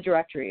anyone in the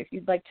directory. If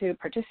you'd like to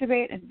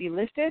participate and be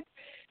listed,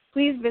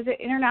 please visit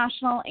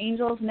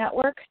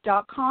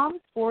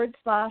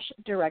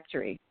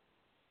internationalangelsnetwork.com/directory.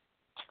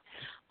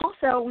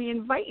 Also, we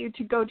invite you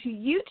to go to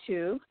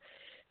YouTube,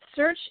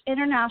 search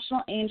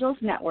International Angels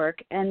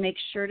Network, and make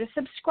sure to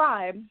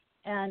subscribe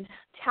and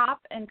tap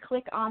and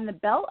click on the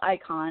bell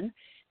icon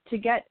to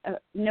get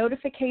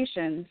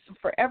notifications.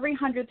 For every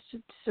 100th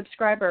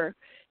subscriber,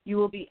 you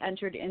will be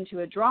entered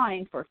into a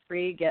drawing for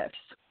free gifts.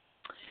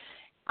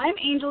 I'm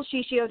Angel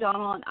Shishi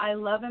O'Donnell, and I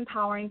love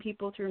empowering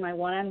people through my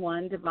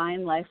one-on-one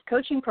Divine Life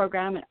coaching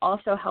program, and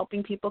also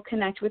helping people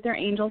connect with their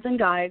angels and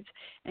guides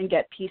and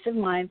get peace of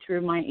mind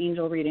through my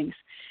angel readings.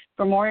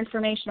 For more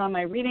information on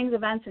my readings,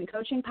 events, and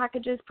coaching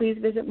packages, please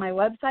visit my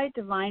website,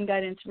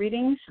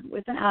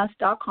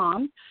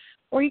 divineguidancereadings.com,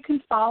 or you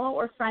can follow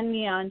or friend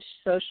me on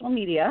social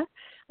media.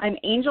 I'm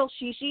Angel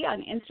Shishi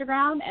on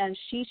Instagram and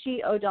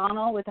Shishi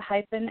O'Donnell with a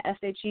hyphen,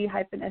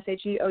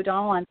 SHE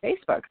O'Donnell on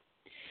Facebook.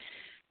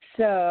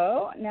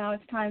 So now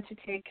it's time to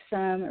take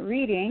some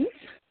readings.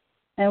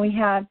 And we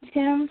have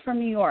Tim from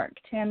New York.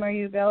 Tim, are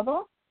you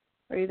available?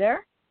 Are you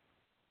there?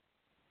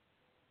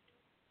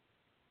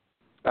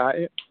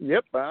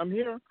 Yep, I'm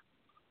here.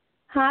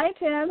 Hi,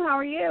 Tim. How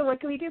are you? What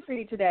can we do for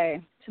you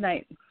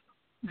tonight?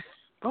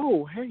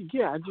 Oh, hey,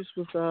 yeah. I just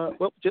was.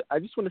 I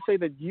just want to say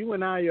that you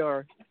and I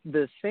are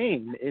the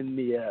same in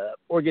the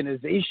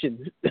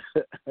organization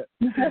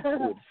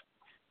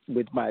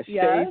with my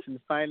space and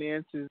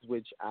finances,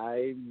 which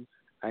I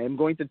am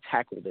going to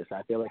tackle this.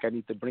 I feel like I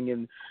need to bring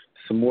in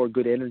some more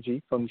good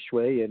energy, feng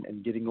shui,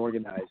 and getting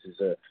organized is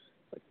a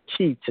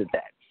key to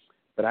that.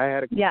 But I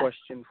had a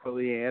question for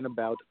Leanne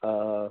about.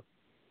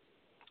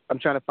 I'm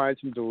trying to find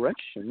some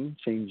direction,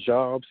 change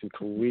jobs and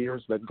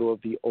careers, let go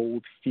of the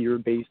old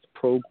fear-based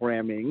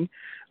programming.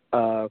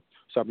 So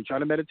I've been trying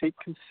to meditate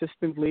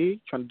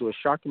consistently, trying to do a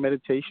chakra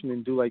meditation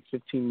and do like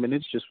 15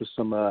 minutes just with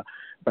some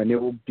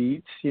binaural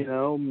beats,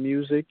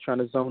 music, trying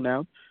to zone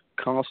out,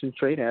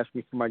 concentrate, ask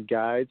me for my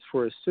guides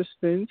for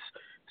assistance.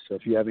 So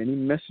if you have any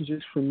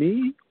messages for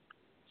me,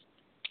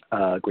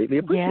 greatly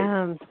appreciate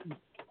it.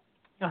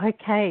 Yeah.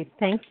 Okay.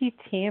 Thank you,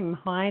 Tim.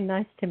 Hi,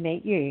 nice to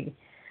meet you.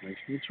 Nice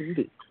to meet you,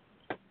 Rudy.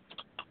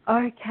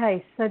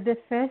 Okay, so the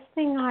first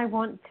thing I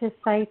want to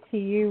say to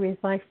you is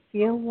I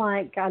feel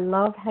like I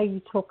love how you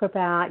talk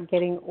about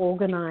getting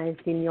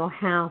organized in your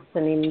house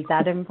and in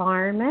that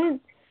environment.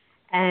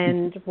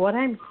 And what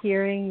I'm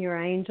hearing your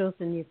angels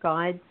and your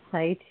guides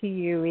say to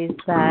you is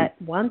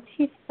that once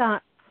you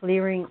start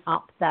clearing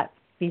up that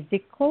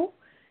physical,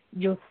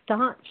 you'll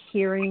start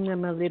hearing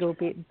them a little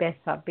bit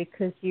better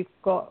because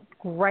you've got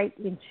great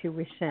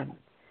intuition.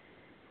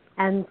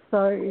 And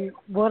so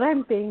what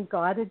I'm being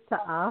guided to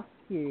ask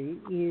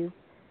you is,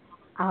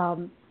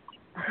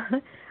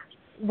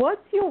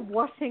 what's your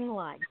washing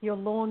like, your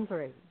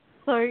laundry?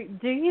 So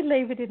do you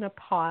leave it in a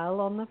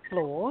pile on the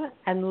floor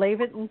and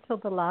leave it until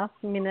the last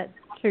minute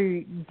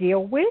to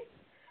deal with,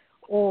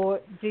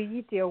 or do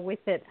you deal with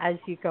it as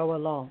you go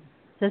along?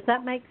 Does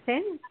that make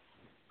sense?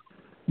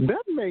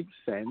 That makes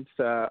sense.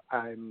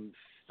 I'm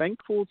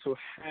thankful to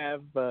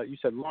have, you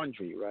said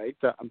laundry, right?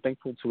 I'm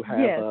thankful to have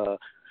Yes.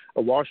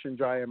 A washer and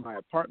dryer in my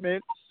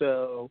apartment.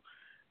 So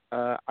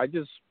I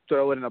just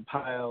throw it in a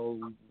pile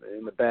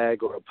in the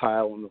bag or a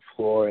pile on the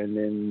floor, and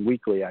then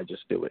weekly I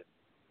just do it.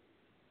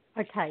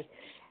 Okay,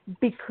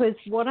 because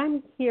what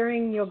I'm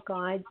hearing your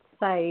guide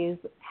say is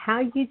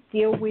how you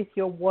deal with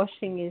your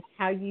washing is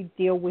how you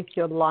deal with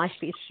your life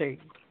issues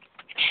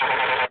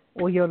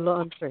or your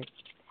laundry.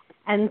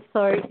 And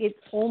so it's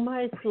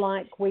almost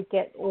like we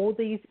get all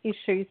these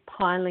issues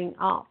piling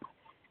up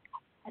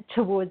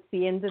towards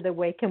the end of the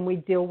week and we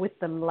deal with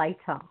them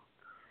later.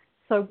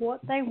 So what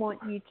they want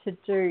you to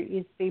do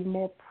is be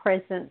more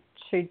present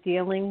to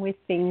dealing with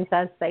things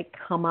as they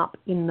come up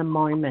in the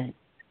moment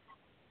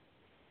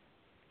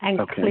and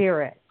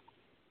clear it.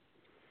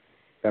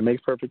 That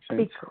makes perfect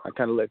sense. I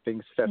kind of let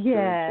things fester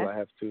until I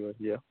have to,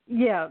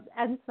 Yeah,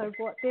 and so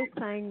what they're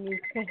saying is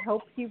to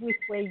help you with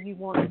where you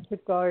want to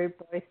go,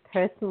 both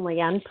personally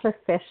and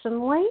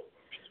professionally,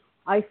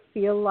 I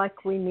feel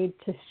like we need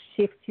to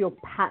shift your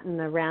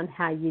pattern around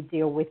how you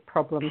deal with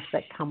problems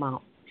that come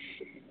up.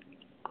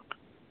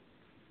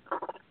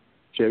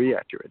 Very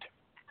accurate.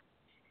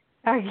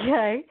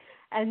 Okay,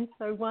 and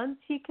so once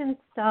you can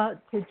start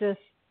to just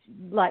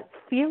like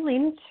feel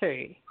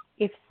into,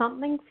 if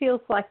something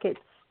feels like it's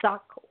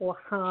stuck or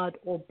hard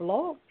or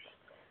blocked,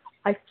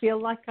 I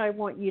feel like I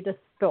want you to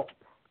stop.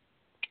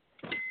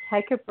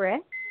 Take a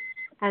breath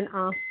and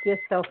ask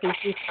yourself, is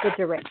this the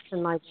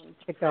direction I want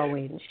to go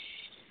in?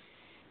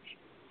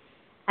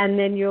 And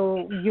then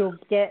you'll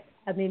get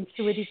an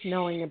intuitive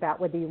knowing about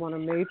whether you want to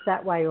move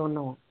that way or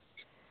not.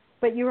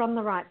 But you're on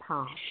the right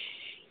path.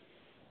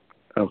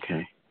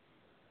 Okay.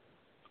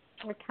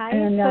 Okay,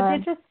 and, so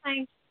they're just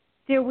saying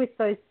deal with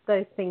those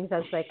things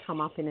as they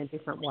come up in a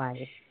different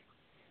way.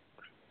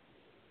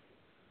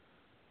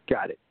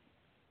 Got it.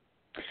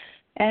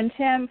 And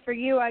Tim, for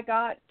you, I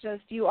got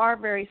just, you are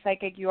very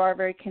psychic, you are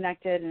very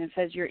connected, and it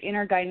says your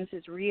inner guidance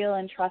is real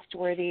and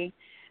trustworthy.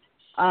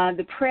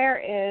 The prayer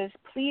is,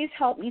 please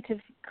help me to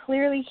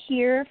clearly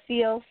hear,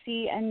 feel,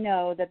 see, and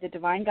know that the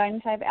divine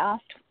guidance I've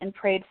asked and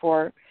prayed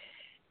for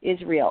is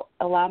real.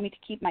 Allow me to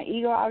keep my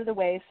ego out of the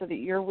way so that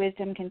your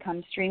wisdom can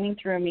come streaming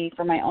through me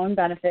for my own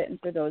benefit and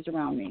for those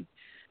around me.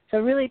 So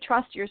really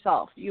trust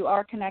yourself. You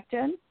are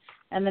connected,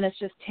 and then it's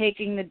just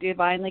taking the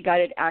divinely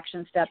guided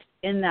action steps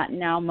in that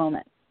now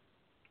moment.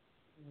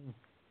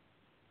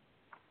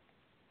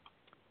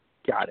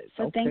 Got it.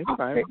 So okay,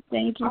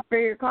 thank you for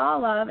your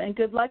call, love, and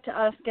good luck to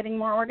us getting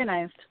more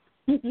organized.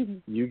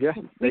 You got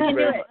it. Thank you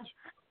very much.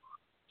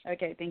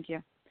 Okay, thank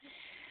you.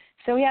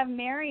 So we have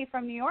Mary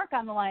from New York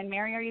on the line.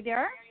 Mary, are you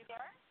there?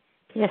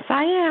 Yes,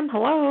 I am.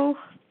 Hello.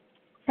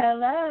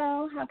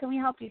 Hello. How can we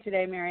help you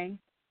today, Mary?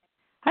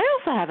 I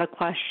also have a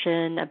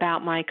question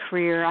about my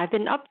career. I've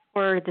been up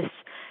for this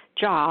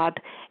job,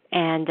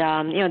 and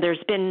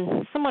there's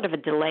been somewhat of a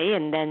delay.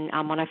 And then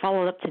when I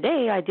followed up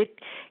today, I did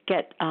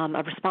get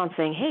a response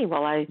saying, "Hey,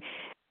 well,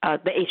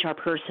 the HR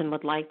person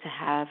would like to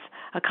have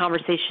a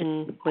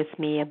conversation with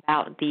me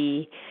about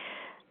the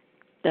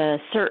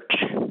search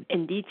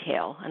in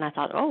detail." And I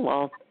thought, oh,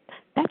 well,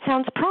 that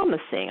sounds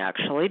promising,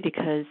 actually,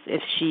 because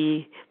if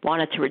she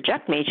wanted to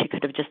reject me, she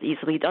could have just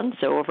easily done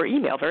so over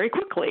email very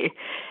quickly.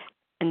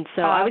 And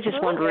so I was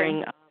just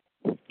wondering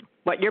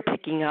what you're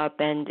picking up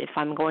and if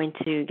I'm going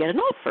to get an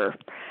offer.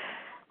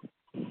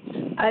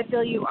 I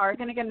feel you are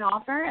going to get an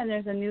offer, and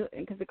there's a new,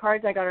 because the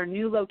cards I got are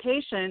new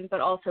location, but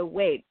also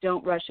wait,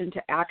 don't rush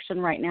into action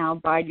right now.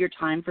 Bide your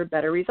time for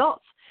better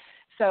results.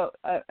 So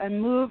a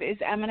move is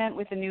imminent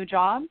with a new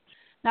job.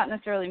 Not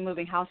necessarily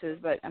moving houses,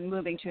 but I'm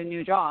moving to a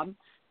new job.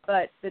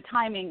 But the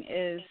timing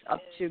is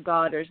up to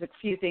God. There's a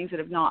few things that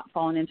have not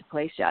fallen into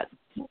place yet.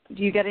 Do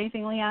you get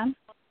anything, Leanne?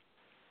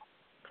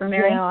 For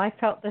Mary? Yeah, I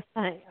felt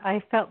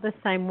the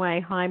same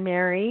way. Hi,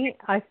 Mary.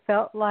 I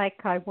felt like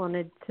I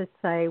wanted to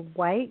say,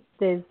 wait,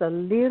 there's a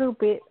little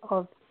bit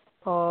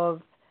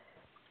of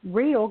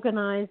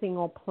reorganizing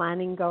or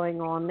planning going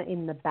on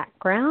in the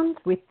background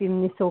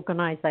within this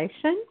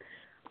organization.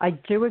 I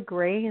do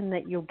agree in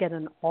that you'll get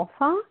an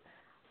offer.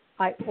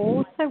 I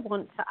also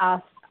want to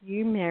ask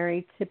you,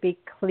 Mary, to be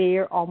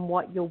clear on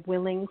what you're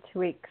willing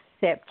to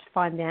accept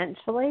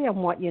financially and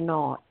what you're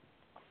not,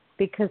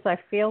 because I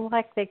feel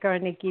like they're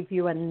going to give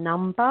you a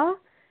number,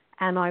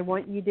 and I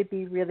want you to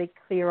be really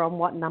clear on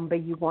what number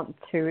you want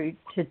to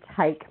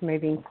take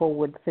moving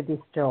forward for this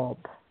job.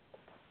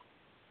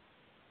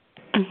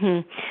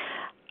 Mm-hmm.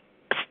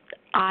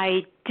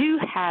 I do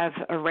have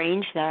a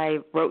range that I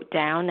wrote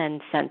down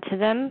and sent to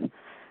them,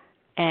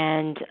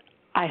 and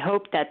I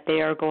hope that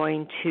they are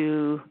going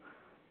to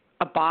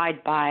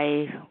abide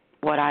by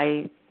what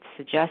I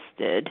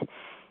suggested.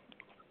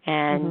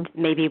 and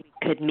maybe we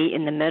could meet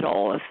in the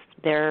middle if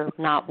they're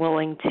not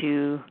willing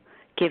to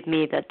give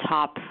me the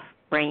top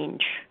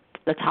range,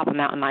 the top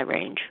amount in my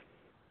range.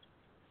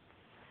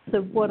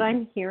 So what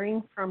I'm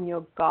hearing from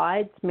your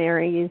guides,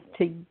 Mary, is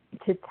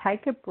to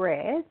take a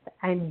breath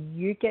and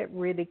you get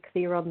really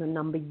clear on the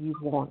number you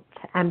want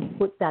and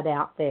put that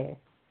out there.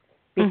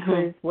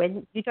 Because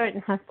when you don't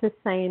have to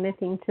say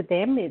anything to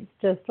them, it's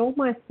just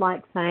almost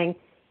like saying,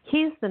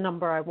 here's the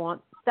number I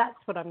want, that's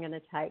what I'm going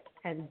to take,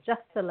 and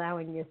just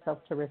allowing yourself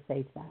to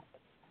receive that.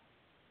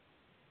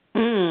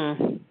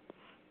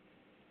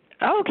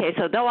 Okay,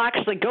 so they'll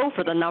actually go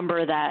for the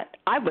number that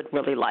I would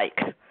really like.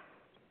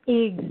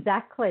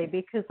 Exactly,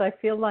 because I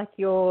feel like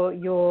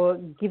you're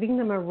giving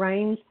them a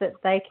range that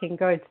they can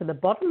go to the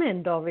bottom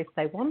end of if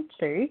they want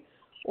to,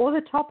 or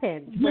the top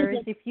end.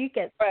 Whereas if you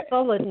get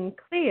solid and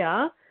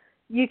clear,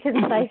 you can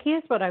say,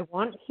 here's what I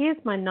want, here's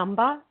my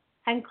number,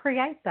 and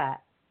create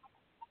that.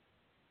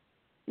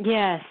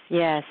 Yes.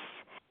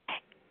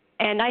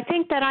 And I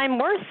think that I'm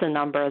worth the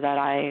number that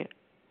I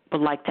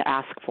would like to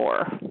ask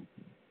for.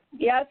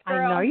 Yes,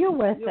 girl. I know you're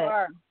worth it.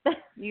 Are.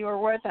 You are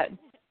worth it.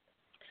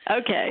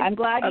 Okay. I'm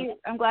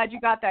glad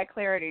you got that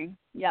clarity.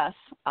 Yes,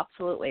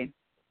 absolutely.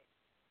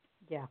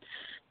 Yeah.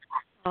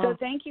 So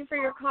thank you for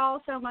your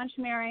call so much,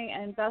 Mary,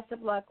 and best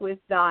of luck with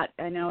that.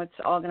 I know it's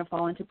all going to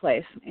fall into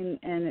place. And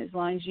as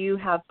long as you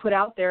have put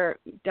out there,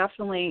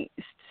 definitely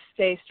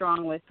stay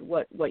strong with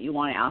what you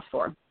want to ask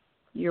for.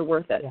 You're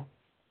worth it.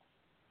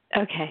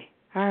 Yeah. Okay.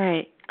 All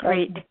right.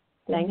 Great.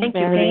 Thank you.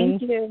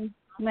 Thank you.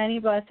 Many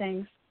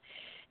blessings.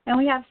 And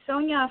we have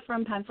Sonia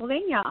from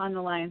Pennsylvania on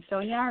the line.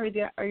 Sonia, are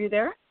you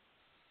there?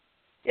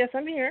 Yes,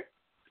 I'm here.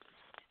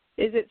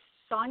 Is it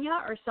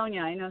Sonia or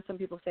Sonia? I know some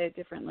people say it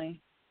differently.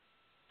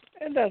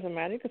 It doesn't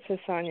matter. You could say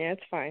Sonia.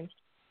 It's fine.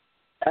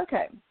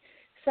 Okay.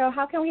 So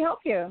how can we help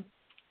you?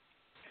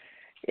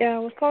 Yeah, I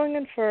was calling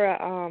in for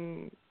a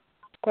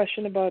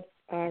question about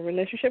a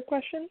relationship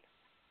question.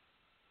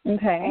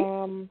 Okay.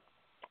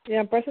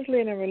 I'm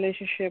presently in a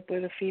relationship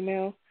with a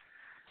female.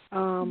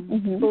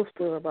 Close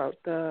to about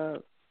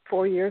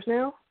 4 years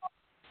now.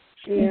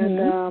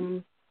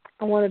 And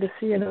I wanted to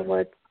see,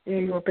 what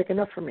you were picking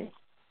up for me.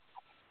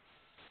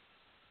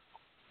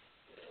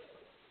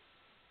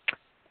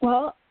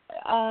 Well,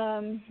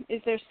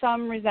 is there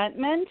some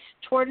resentment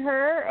toward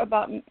her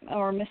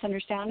or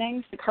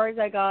misunderstandings? The cards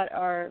I got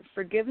are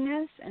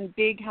forgiveness and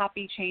big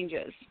happy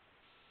changes.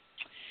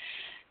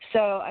 So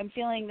I'm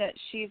feeling that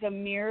she's a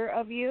mirror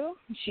of you.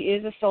 She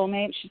is a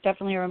soulmate. She's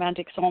definitely a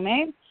romantic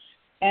soulmate.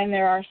 And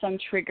there are some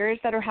triggers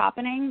that are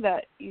happening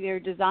that they're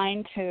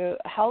designed to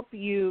help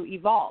you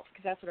evolve,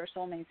 because that's what our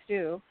soulmates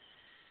do.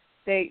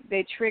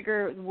 They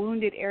trigger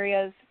wounded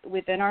areas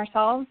within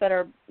ourselves that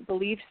are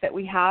beliefs that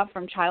we have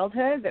from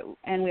childhood,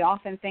 and we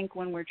often think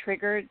when we're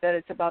triggered that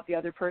it's about the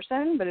other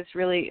person, but it's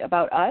really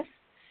about us.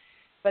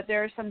 But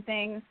there are some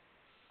things.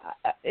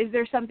 Is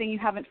there something you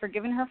haven't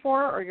forgiven her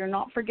for, or you're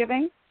not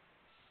forgiving?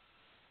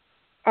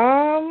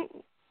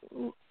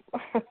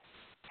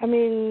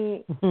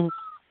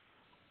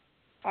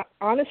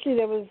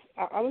 Honestly, I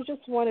was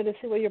just wanted to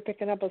see what you're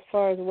picking up as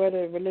far as where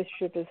the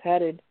relationship is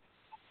headed.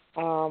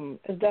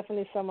 It's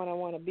definitely someone I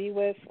want to be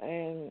with,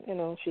 and,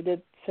 she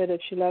did say that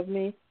she loved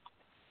me.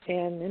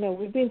 And,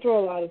 we've been through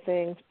a lot of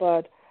things,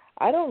 but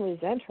I don't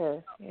resent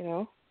her,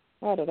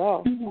 not at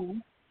all. Mm-hmm.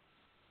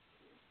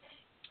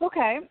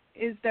 Okay.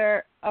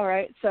 All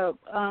right, so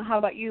how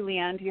about you,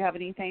 Leanne? Do you have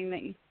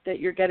anything that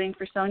you're getting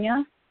for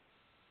Sonia?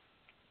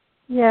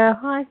 Yeah,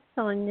 hi,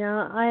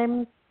 Sonia.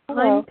 I'm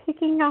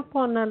picking up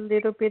on a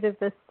little bit of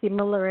a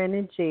similar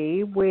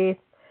energy with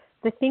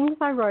the things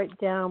I wrote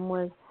down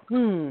was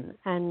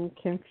and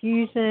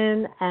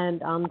confusion and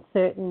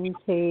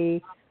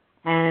uncertainty,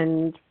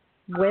 and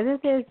whether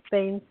there's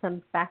been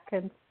some back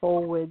and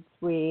forwards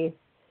with,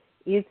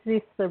 is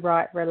this the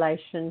right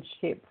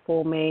relationship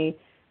for me,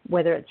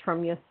 whether it's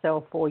from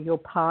yourself or your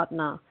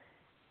partner.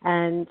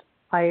 And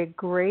I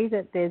agree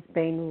that there's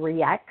been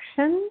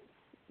reactions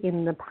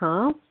in the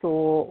past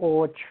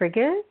or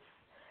triggers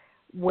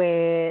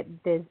where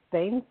there's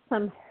been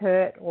some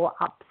hurt or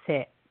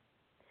upset.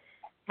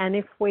 And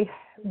if we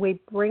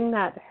bring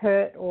that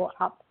hurt or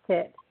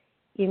upset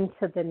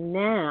into the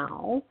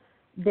now,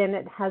 then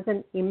it has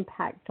an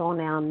impact on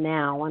our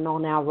now and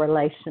on our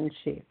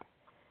relationship.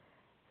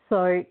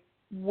 So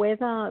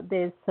whether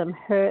there's some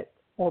hurt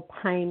or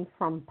pain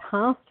from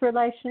past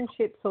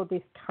relationships or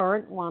this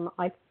current one,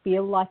 I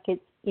feel like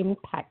it's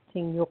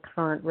impacting your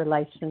current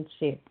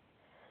relationship.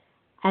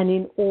 And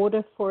in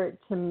order for it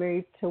to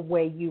move to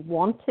where you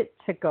want it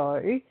to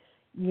go,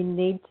 you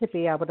need to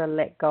be able to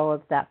let go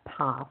of that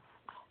past.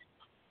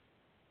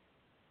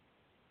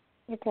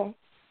 Okay.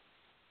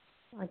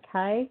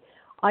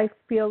 I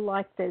feel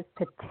like there's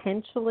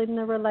potential in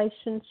the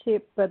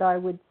relationship, but I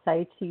would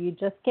say to you,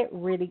 just get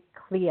really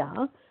clear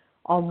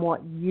on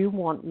what you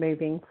want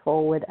moving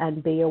forward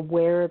and be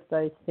aware of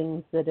those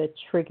things that are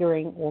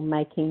triggering or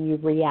making you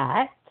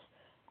react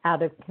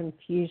out of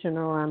confusion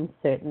or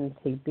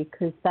uncertainty,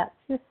 because that's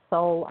your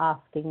soul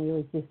asking you,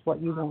 is this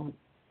what you want?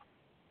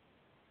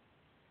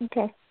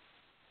 Okay.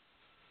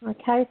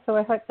 Okay, so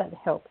I hope that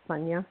helps,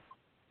 Sonia.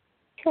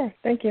 Sure.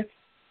 Thank you.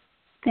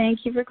 Thank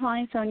you for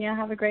calling, Sonia.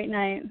 Have a great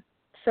night.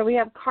 So we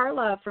have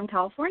Carla from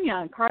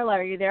California. Carla,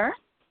 are you there?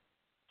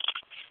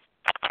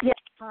 Yes.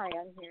 Hi,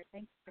 I'm here.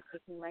 Thanks for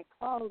taking my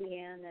call,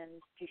 Leanne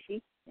and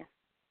Jushi. Yeah.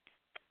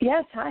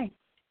 Yes, hi.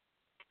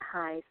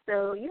 Hi.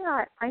 So,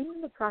 yeah, I'm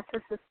in the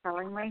process of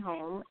selling my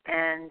home,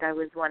 and I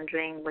was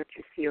wondering what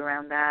you see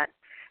around that.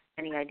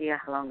 Any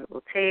idea how long it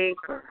will take?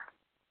 Or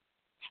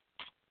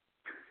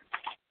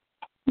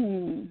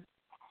Okay,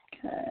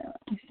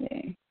 let me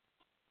see.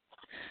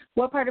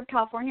 What part of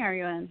California are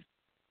you in?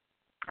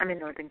 I'm in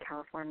Northern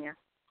California.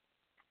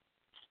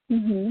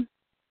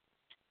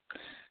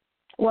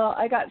 Well,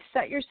 I got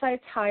set your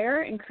sights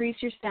higher, increase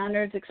your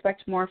standards,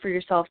 expect more for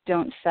yourself,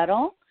 don't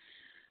settle.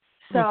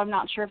 So I'm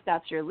not sure if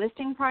that's your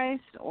listing price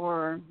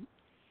or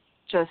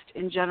just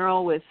in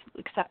general with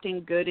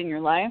accepting good in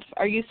your life.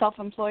 Are you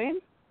self-employed?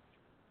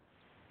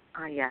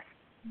 Yes.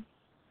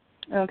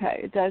 Okay,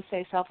 it does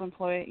say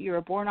self-employed. You're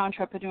a born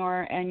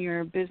entrepreneur, and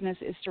your business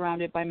is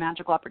surrounded by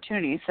magical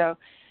opportunities. So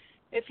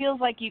it feels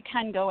like you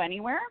can go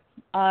anywhere.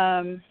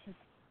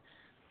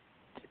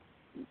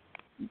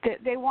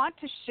 They want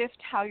to shift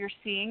how you're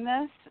seeing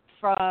this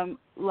from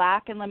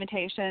lack and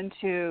limitation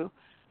to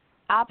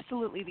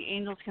absolutely the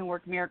angels can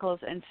work miracles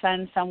and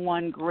send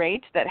someone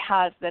great that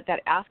has that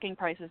asking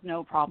price is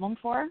no problem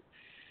for.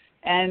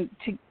 And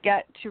to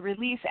get to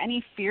release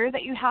any fear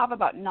that you have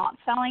about not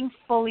selling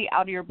fully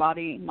out of your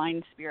body,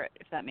 mind, spirit,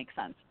 if that makes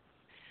sense.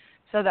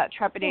 So that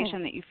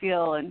trepidation that you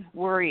feel and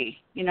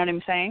worry, you know what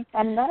I'm saying?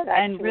 I'm not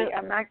actually.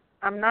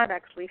 I'm not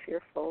actually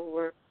fearful.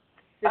 We're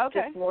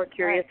just more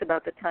curious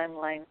about the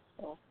timeline.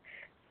 So,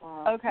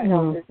 okay.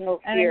 No, there's no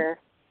fear.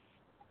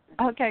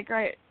 Okay,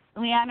 great.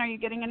 Leanne, are you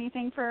getting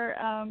anything for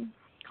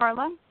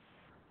Carla?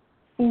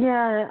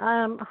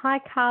 Yeah. Hi,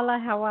 Carla.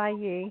 How are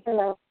you?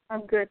 Hello.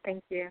 I'm good,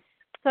 thank you.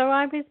 So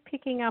I was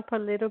picking up a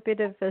little bit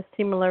of a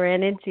similar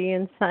energy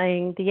and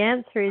saying the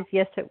answer is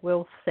yes, it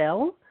will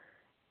sell.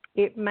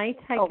 It may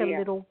take a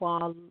little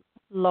while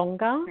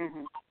longer.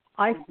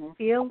 I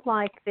feel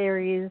like there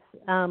is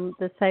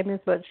the same as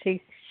what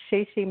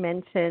she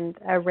mentioned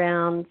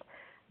around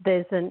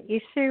there's an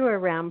issue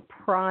around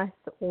price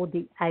or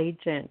the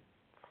agent.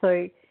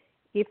 So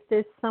if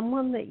there's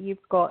someone that you've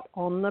got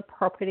on the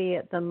property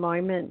at the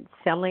moment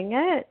selling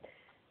it,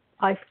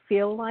 I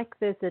feel like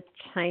there's a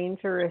change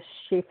or a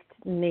shift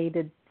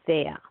needed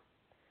there.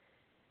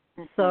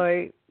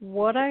 So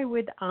what I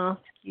would ask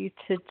you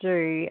to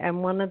do,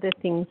 and one of the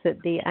things that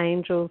the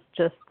angels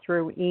just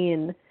threw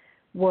in,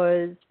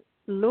 was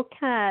look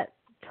at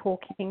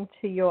talking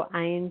to your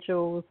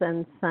angels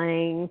and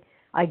saying,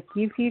 I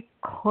give you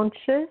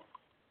conscious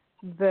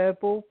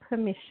verbal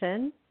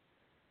permission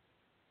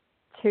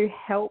to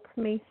help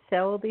me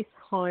sell this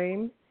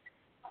home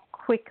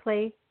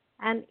quickly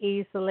and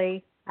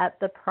easily at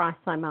the price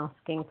I'm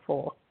asking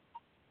for.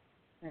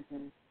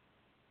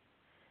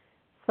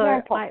 So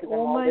I talk to them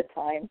all the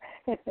time.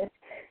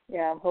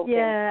 Yeah, I'm hoping.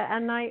 Yeah,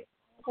 and I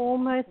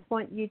almost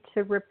want you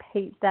to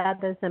repeat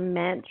that as a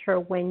mantra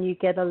when you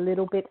get a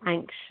little bit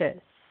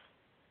anxious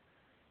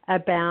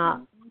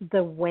about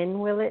the when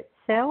will it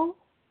sell,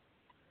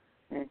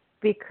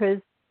 because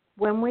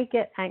when we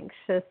get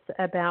anxious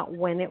about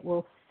when it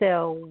will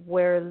sell,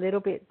 we're a little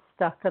bit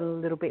stuck and a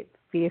little bit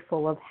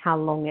fearful of how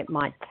long it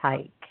might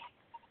take.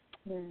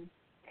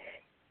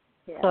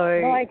 Yeah.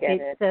 So no, I get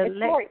it. It's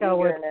let more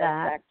go of eagerness,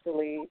 that.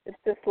 actually. It's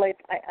just like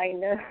I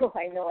know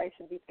I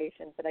should be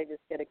patient, but I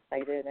just get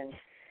excited and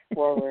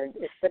forward.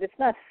 But it's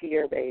not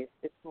fear-based.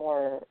 It's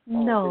more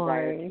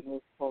desire to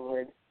move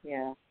forward.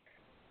 Yeah.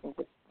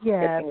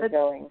 But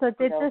going, so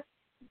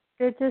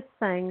they're just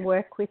saying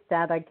work with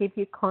that. I give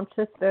you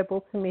conscious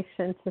verbal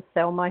permission to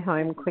sell my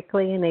home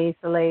quickly and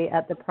easily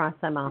at the price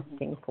I'm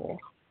asking for.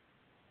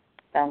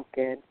 Sounds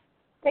good.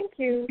 Thank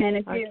you. And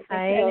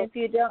if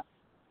you don't,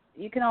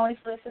 you can always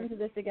listen to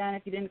this again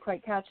if you didn't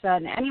quite catch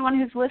that. And anyone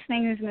who's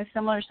listening who's in a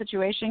similar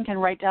situation can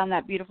write down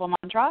that beautiful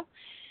mantra.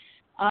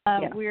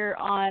 We're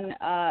on,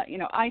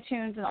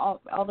 iTunes and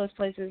all those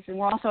places, and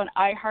we're also on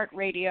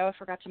iHeartRadio. I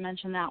forgot to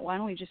mention that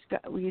one.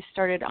 We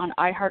started on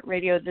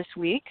iHeartRadio this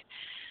week.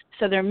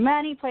 So there are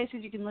many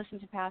places you can listen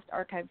to past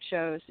archived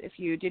shows if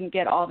you didn't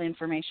get all the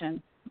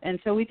information. And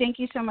so we thank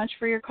you so much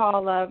for your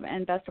call, love,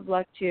 and best of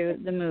luck to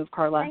the move,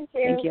 Carla.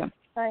 Thank you.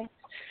 Bye.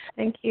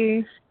 Thank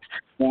you.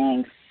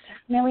 Thanks.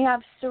 Now we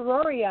have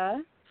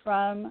Sororia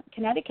from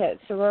Connecticut.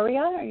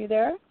 Sororia, are you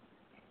there?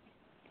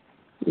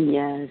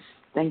 Yes.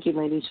 Thank you,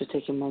 ladies, for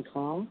taking my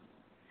call.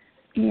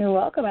 You're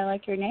welcome. I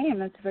like your name.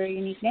 That's a very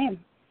unique name.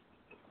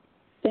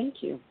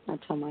 Thank you. I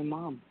tell my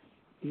mom.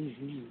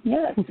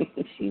 Yes,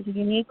 she's a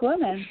unique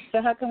woman.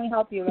 So how can we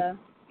help you,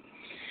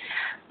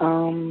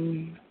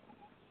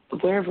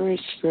 Wherever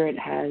Spirit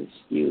has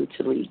you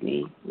to lead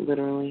me,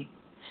 literally.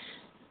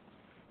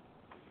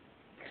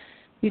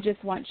 You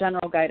just want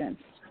general guidance.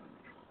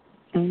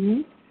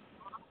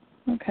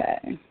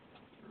 Okay.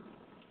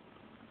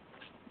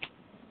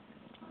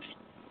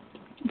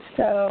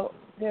 So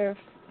they're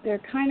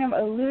kind of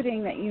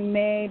alluding that you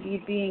may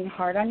be being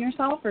hard on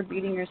yourself or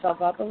beating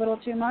yourself up a little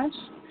too much.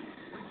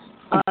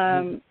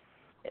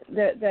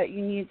 that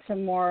you need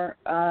some more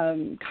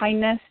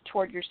kindness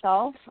toward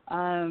yourself.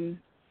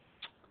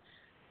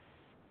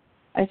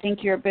 I think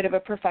you're a bit of a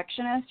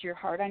perfectionist. You're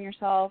hard on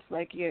yourself.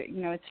 Like, you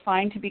know, it's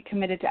fine to be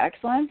committed to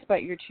excellence,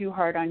 but you're too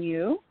hard on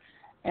you.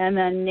 And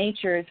then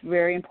nature is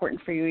very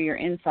important for you. You're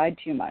inside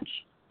too much.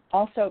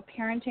 Also,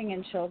 parenting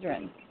and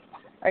children.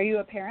 Are you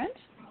a parent?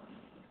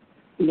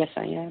 Yes,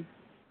 I am.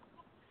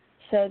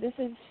 So this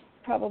is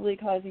probably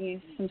causing you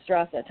some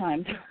stress at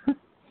times. Do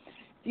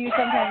you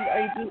sometimes,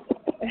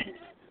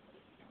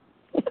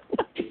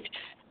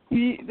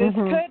 this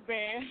could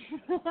be.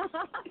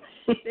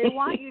 They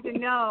want you to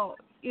know,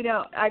 you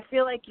know, I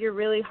feel like you're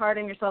really hard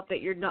on yourself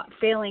that you're not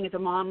failing as a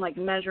mom, like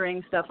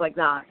measuring stuff like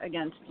that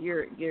against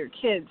your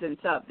kids and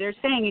stuff. They're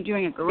saying you're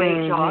doing a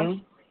great job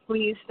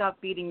when you stop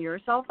beating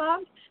yourself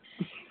up,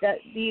 that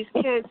these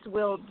kids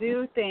will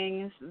do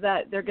things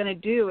that they're going to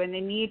do, and they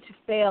need to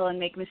fail and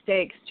make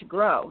mistakes to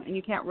grow, and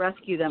you can't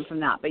rescue them from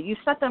that. But you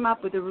set them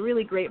up with a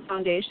really great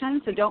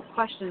foundation, so don't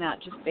question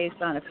that just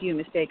based on a few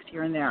mistakes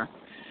here and there.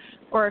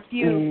 Or a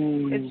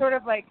few, it's sort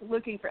of like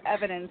looking for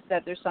evidence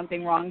that there's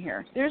something wrong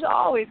here. There's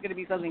always going to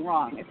be something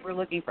wrong if we're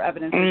looking for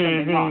evidence there's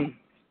something wrong.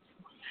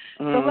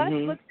 So let's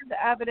look for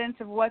the evidence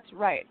of what's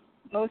right,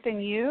 both in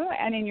you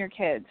and in your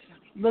kids.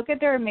 Look at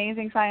their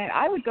amazing sign.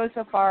 I would go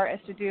so far as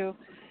to do,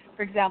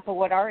 for example,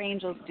 what our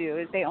angels do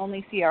is they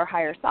only see our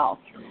higher self.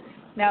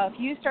 Now, if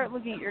you start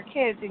looking at your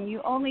kids and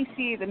you only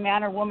see the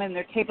man or woman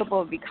they're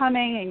capable of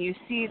becoming, and you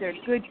see their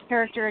good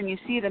character, and you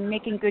see them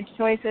making good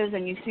choices,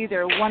 and you see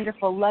their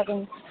wonderful,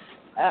 loving,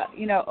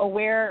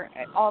 aware,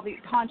 all these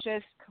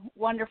conscious,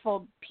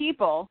 wonderful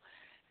people,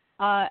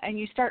 and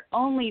you start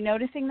only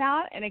noticing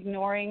that and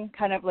ignoring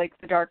kind of like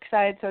the dark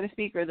side, so to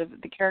speak, or the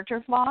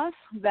character flaws,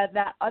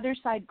 that other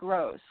side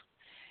grows.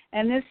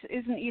 And this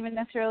isn't even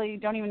necessarily, you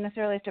don't even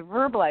necessarily have to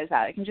verbalize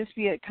that. It can just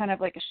be a kind of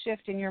like a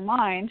shift in your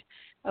mind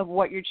of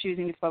what you're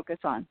choosing to focus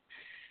on.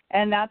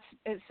 And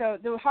so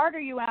the harder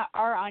you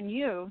are on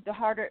you, the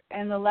harder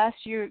and the less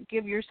you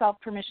give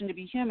yourself permission to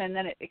be human,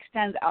 then it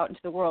extends out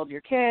into the world,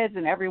 your kids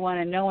and everyone,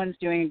 and no one's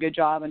doing a good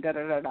job and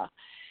da-da-da-da.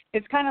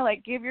 It's kind of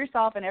like give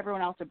yourself and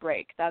everyone else a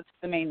break. That's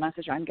the main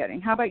message I'm getting.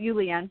 How about you,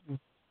 Leanne?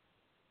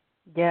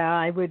 Yeah,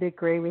 I would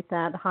agree with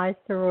that. Hi,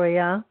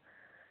 Saroya.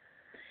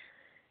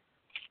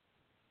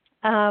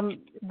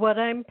 What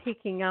I'm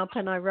picking up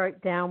and I wrote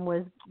down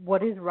was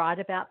what is right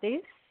about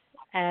this.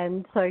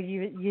 And so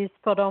you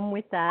spot on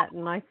with that.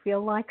 And I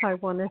feel like I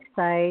want to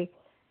say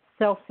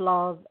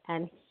self-love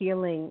and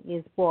healing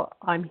is what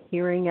I'm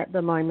hearing at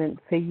the moment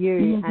for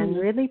you, and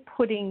really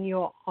putting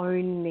your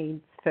own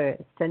needs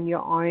first and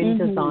your own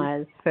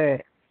desires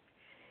first.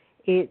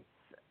 It's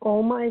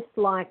almost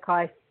like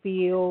I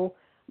feel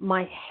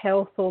my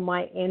health or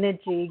my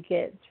energy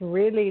gets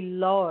really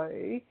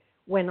low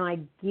when I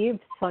give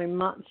so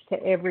much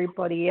to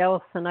everybody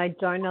else and I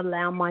don't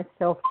allow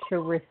myself to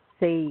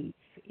receive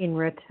in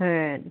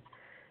return.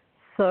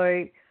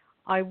 So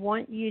I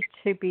want you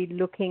to be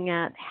looking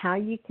at how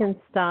you can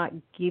start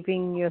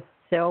giving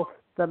yourself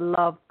the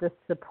love, the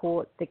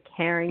support, the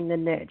caring, the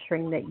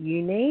nurturing that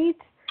you need.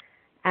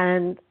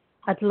 And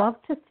I'd love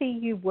to see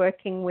you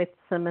working with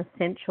some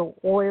essential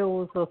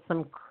oils or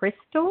some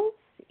crystals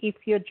if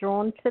you're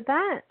drawn to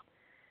that,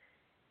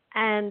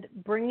 and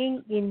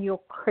bringing in your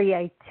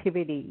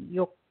creativity.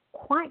 You're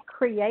quite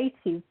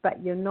creative,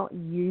 but you're not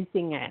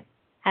using it.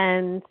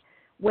 And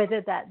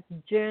whether that's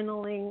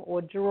journaling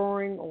or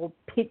drawing or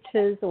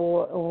pictures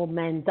or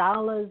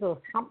mandalas or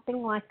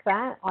something like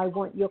that, I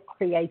want your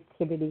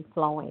creativity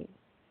flowing.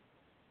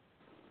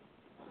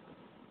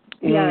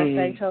 Yes,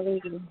 I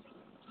totally do.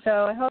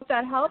 So I hope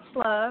that helps,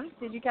 love.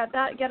 Did you get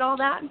that? Get all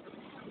that?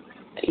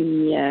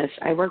 Yes,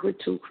 I work with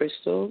 2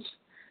 crystals.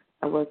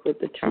 I work with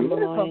the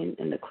tourmaline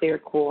and the clear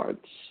quartz.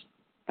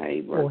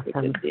 I work with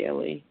it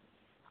daily,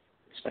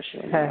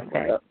 especially when I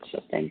work.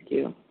 So thank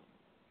you.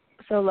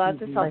 So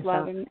lots of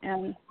self-love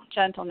and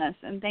gentleness.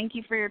 And thank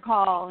you for your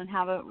call, and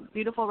have a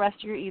beautiful rest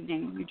of your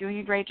evening. You're doing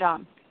a great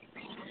job.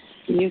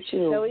 You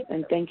too.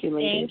 And thank you,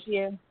 ladies. Thank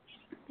you.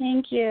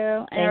 Thank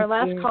you. And our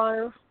last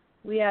caller,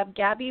 we have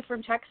Gabby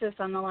from Texas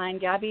on the line.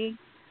 Gabby,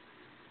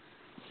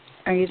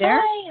 are you there?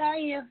 Hi, how are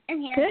you?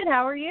 I'm here. Good.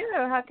 How are you?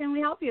 How can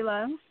we help you,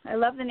 love? I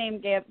love the name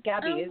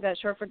Gabby. Is that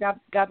short for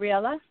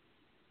Gabriella?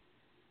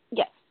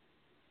 Yes.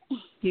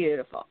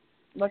 Beautiful.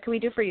 What can we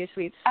do for you,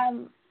 sweets?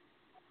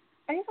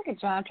 I guess like a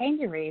job. I'm trying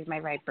to raise my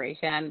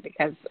vibration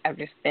because I've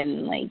just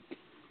been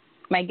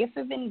my gifts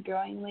have been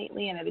growing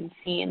lately, and I've been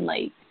seeing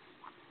like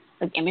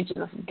images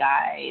of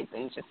guys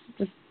and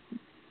just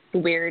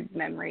weird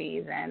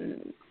memories,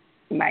 and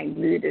my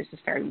mood is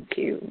just starting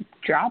to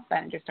drop,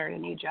 and I just started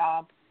a new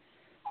job.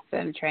 So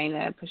I'm trying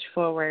to push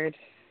forward.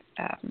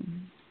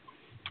 I'm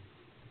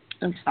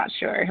just not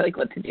sure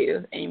what to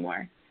do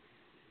anymore.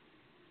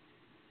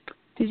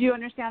 Did you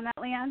understand that,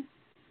 Leanne?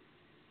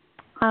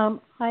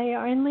 I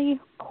only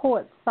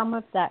caught some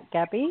of that,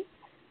 Gabby.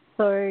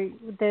 So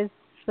there's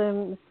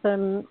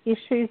some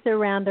issues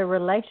around a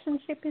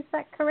relationship. Is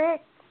that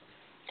correct?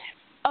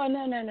 Oh,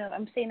 no.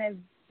 I'm saying I've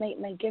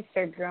my gifts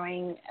are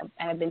growing,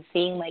 and I've been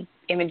seeing like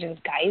images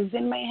of guys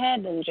in my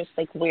head and just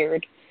like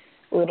weird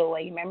little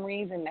like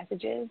memories and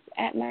messages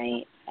at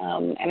night.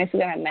 And I see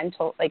that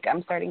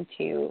I'm starting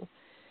to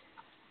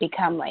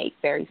become like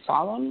very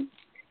solemn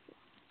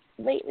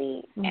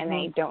lately, and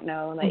I don't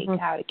know like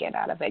how to get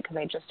out of it because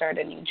I just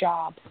started a new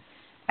job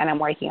and I'm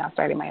working on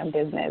starting my own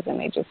business,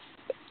 and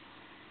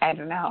I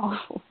don't know.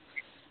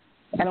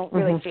 I don't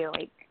really feel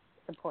like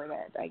supported,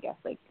 I guess,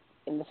 like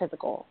in the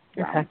physical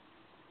realm.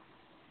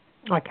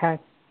 Okay.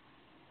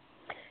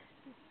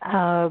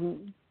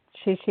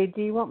 Shishi,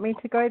 do you want me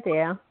to go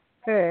there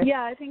first?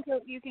 Yeah, I think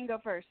you can go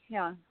first.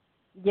 Yeah.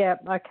 Yeah,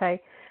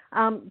 okay.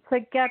 So,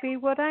 Gabby,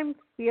 what I'm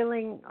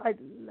feeling,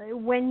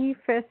 when you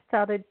first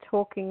started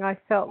talking, I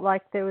felt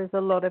like there was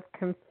a lot of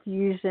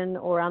confusion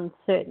or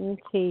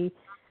uncertainty,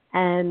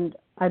 and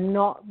I'm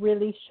not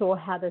really sure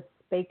how to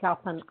speak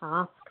up and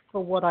ask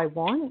for what I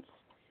want.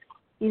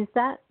 Is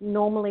that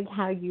normally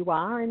how you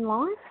are in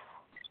life?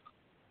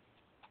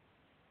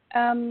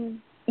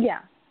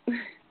 Yeah.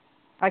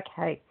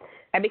 Okay.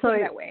 I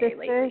became that way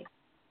lately.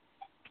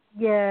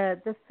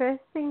 The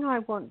first thing I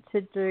want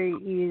to do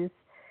is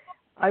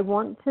I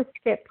want to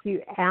step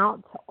you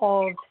out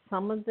of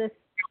some of the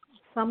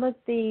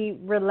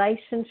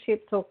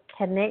relationships or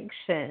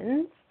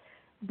connections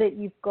that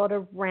you've got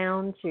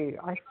around you.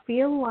 I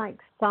feel like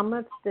some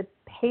of the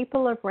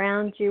people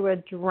around you are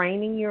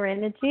draining your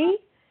energy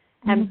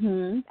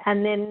and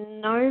they're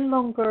no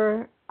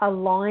longer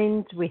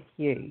aligned with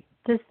you.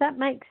 Does that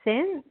make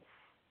sense?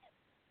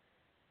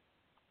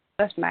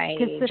 That's my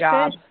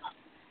job.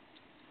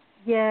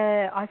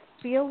 I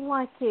feel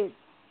like it's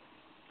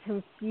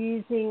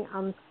confusing,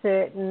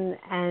 uncertain,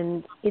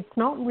 and it's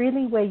not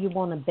really where you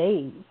want to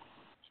be.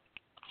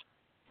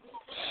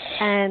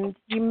 And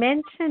you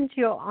mentioned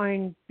your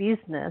own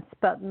business,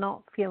 but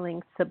not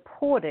feeling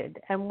supported.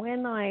 And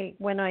when I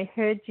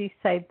heard you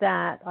say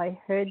that, I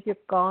heard your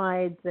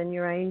guides and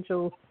your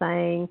angels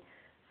saying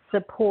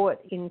support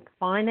in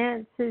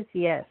finances,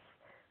 yes.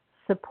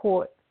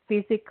 Support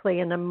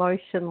physically and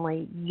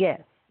emotionally,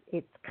 yes,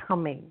 it's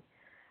coming.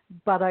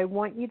 But I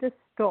want you to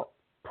stop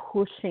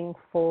pushing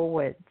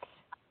forward.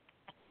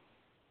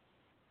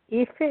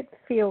 If it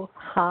feels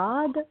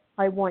hard,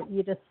 I want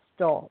you to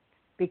stop,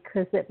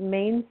 because it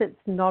means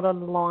it's not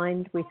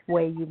aligned with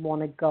where you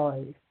want to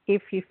go.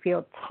 If you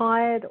feel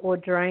tired or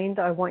drained,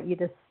 I want you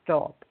to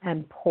stop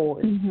and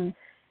pause and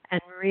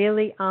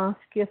really ask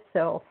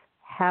yourself,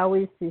 how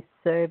is this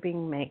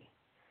serving me?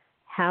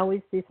 How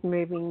is this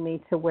moving me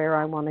to where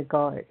I want to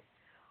go?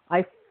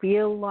 I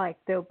feel like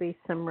there'll be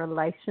some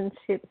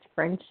relationships,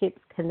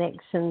 friendships,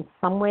 connections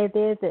somewhere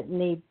there that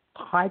need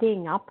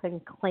tidying up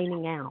and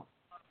cleaning out.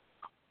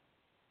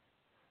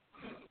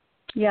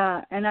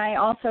 Yeah, and I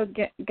also,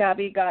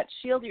 Gabby, got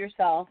shield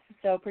yourself,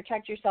 so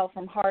protect yourself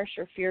from harsh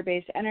or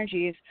fear-based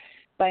energies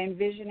by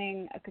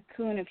envisioning a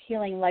cocoon of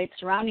healing light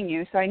surrounding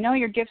you. So I know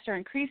your gifts are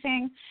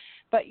increasing,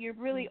 but you're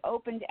really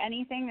open to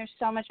anything. There's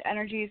so much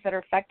energies that are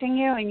affecting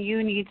you, and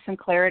you need some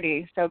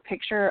clarity. So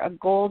picture a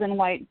gold and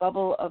white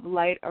bubble of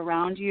light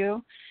around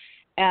you,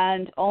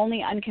 and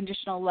only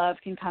unconditional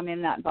love can come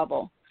in that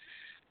bubble.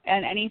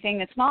 And anything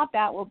that's not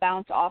that will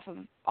bounce off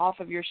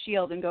of your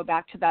shield and go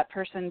back to that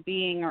person,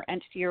 being, or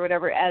entity or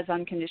whatever as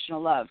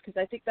unconditional love, because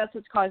I think that's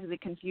what's causing the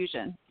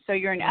confusion. So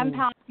you're an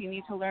empath. You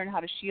need to learn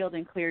how to shield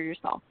and clear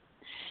yourself.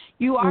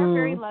 You are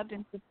very loved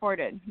and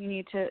supported. You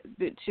need to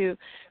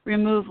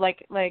remove,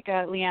 like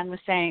Leanne was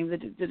saying,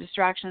 the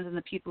distractions and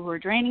the people who are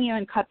draining you,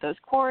 and cut those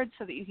cords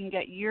so that you can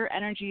get your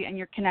energy and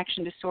your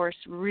connection to source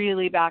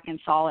really back and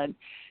solid,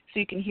 so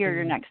you can hear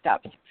your next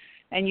steps.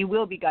 And you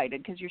will be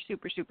guided because you're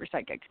super, super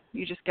psychic.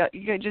 You just got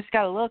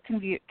a little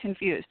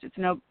confused.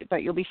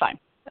 But you'll be fine.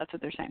 That's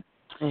what they're saying.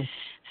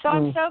 So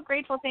I'm so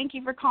grateful. Thank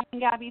you for calling,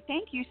 Gabby.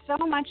 Thank you so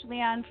much,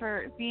 Leanne,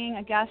 for being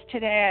a guest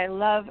today. I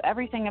love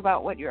everything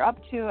about what you're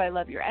up to. I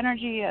love your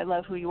energy. I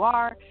love who you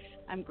are.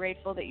 I'm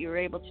grateful that you were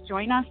able to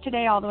join us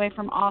today all the way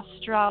from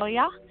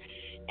Australia.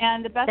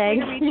 And the best way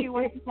to reach you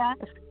once again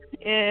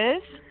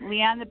is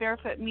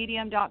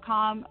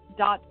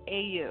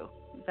leannethebarefootmedium.com.au.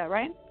 Is that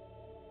right?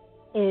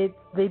 It's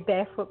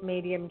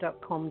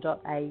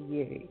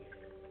thebarefootmedium.com.au.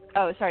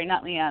 Oh, sorry,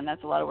 not Leanne.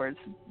 That's a lot of words.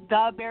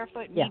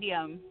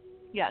 Thebarefootmedium,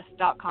 yes,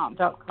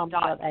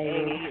 .com.au.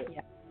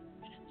 Yeah.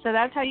 So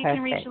that's how you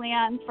can reach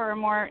Leanne for a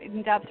more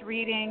in-depth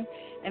reading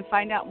and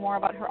find out more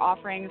about her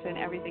offerings and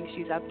everything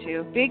she's up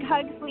to. Big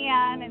hugs,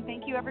 Leanne, and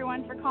thank you,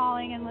 everyone, for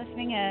calling and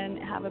listening in.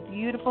 Have a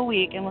beautiful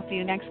week, and we'll see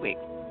you next week.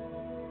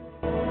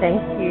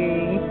 Thank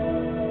you.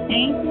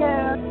 Thank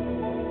you.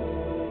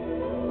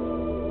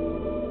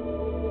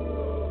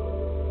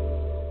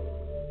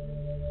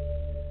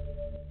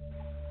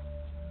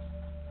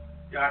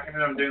 Yeah, I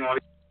can I'm doing all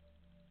these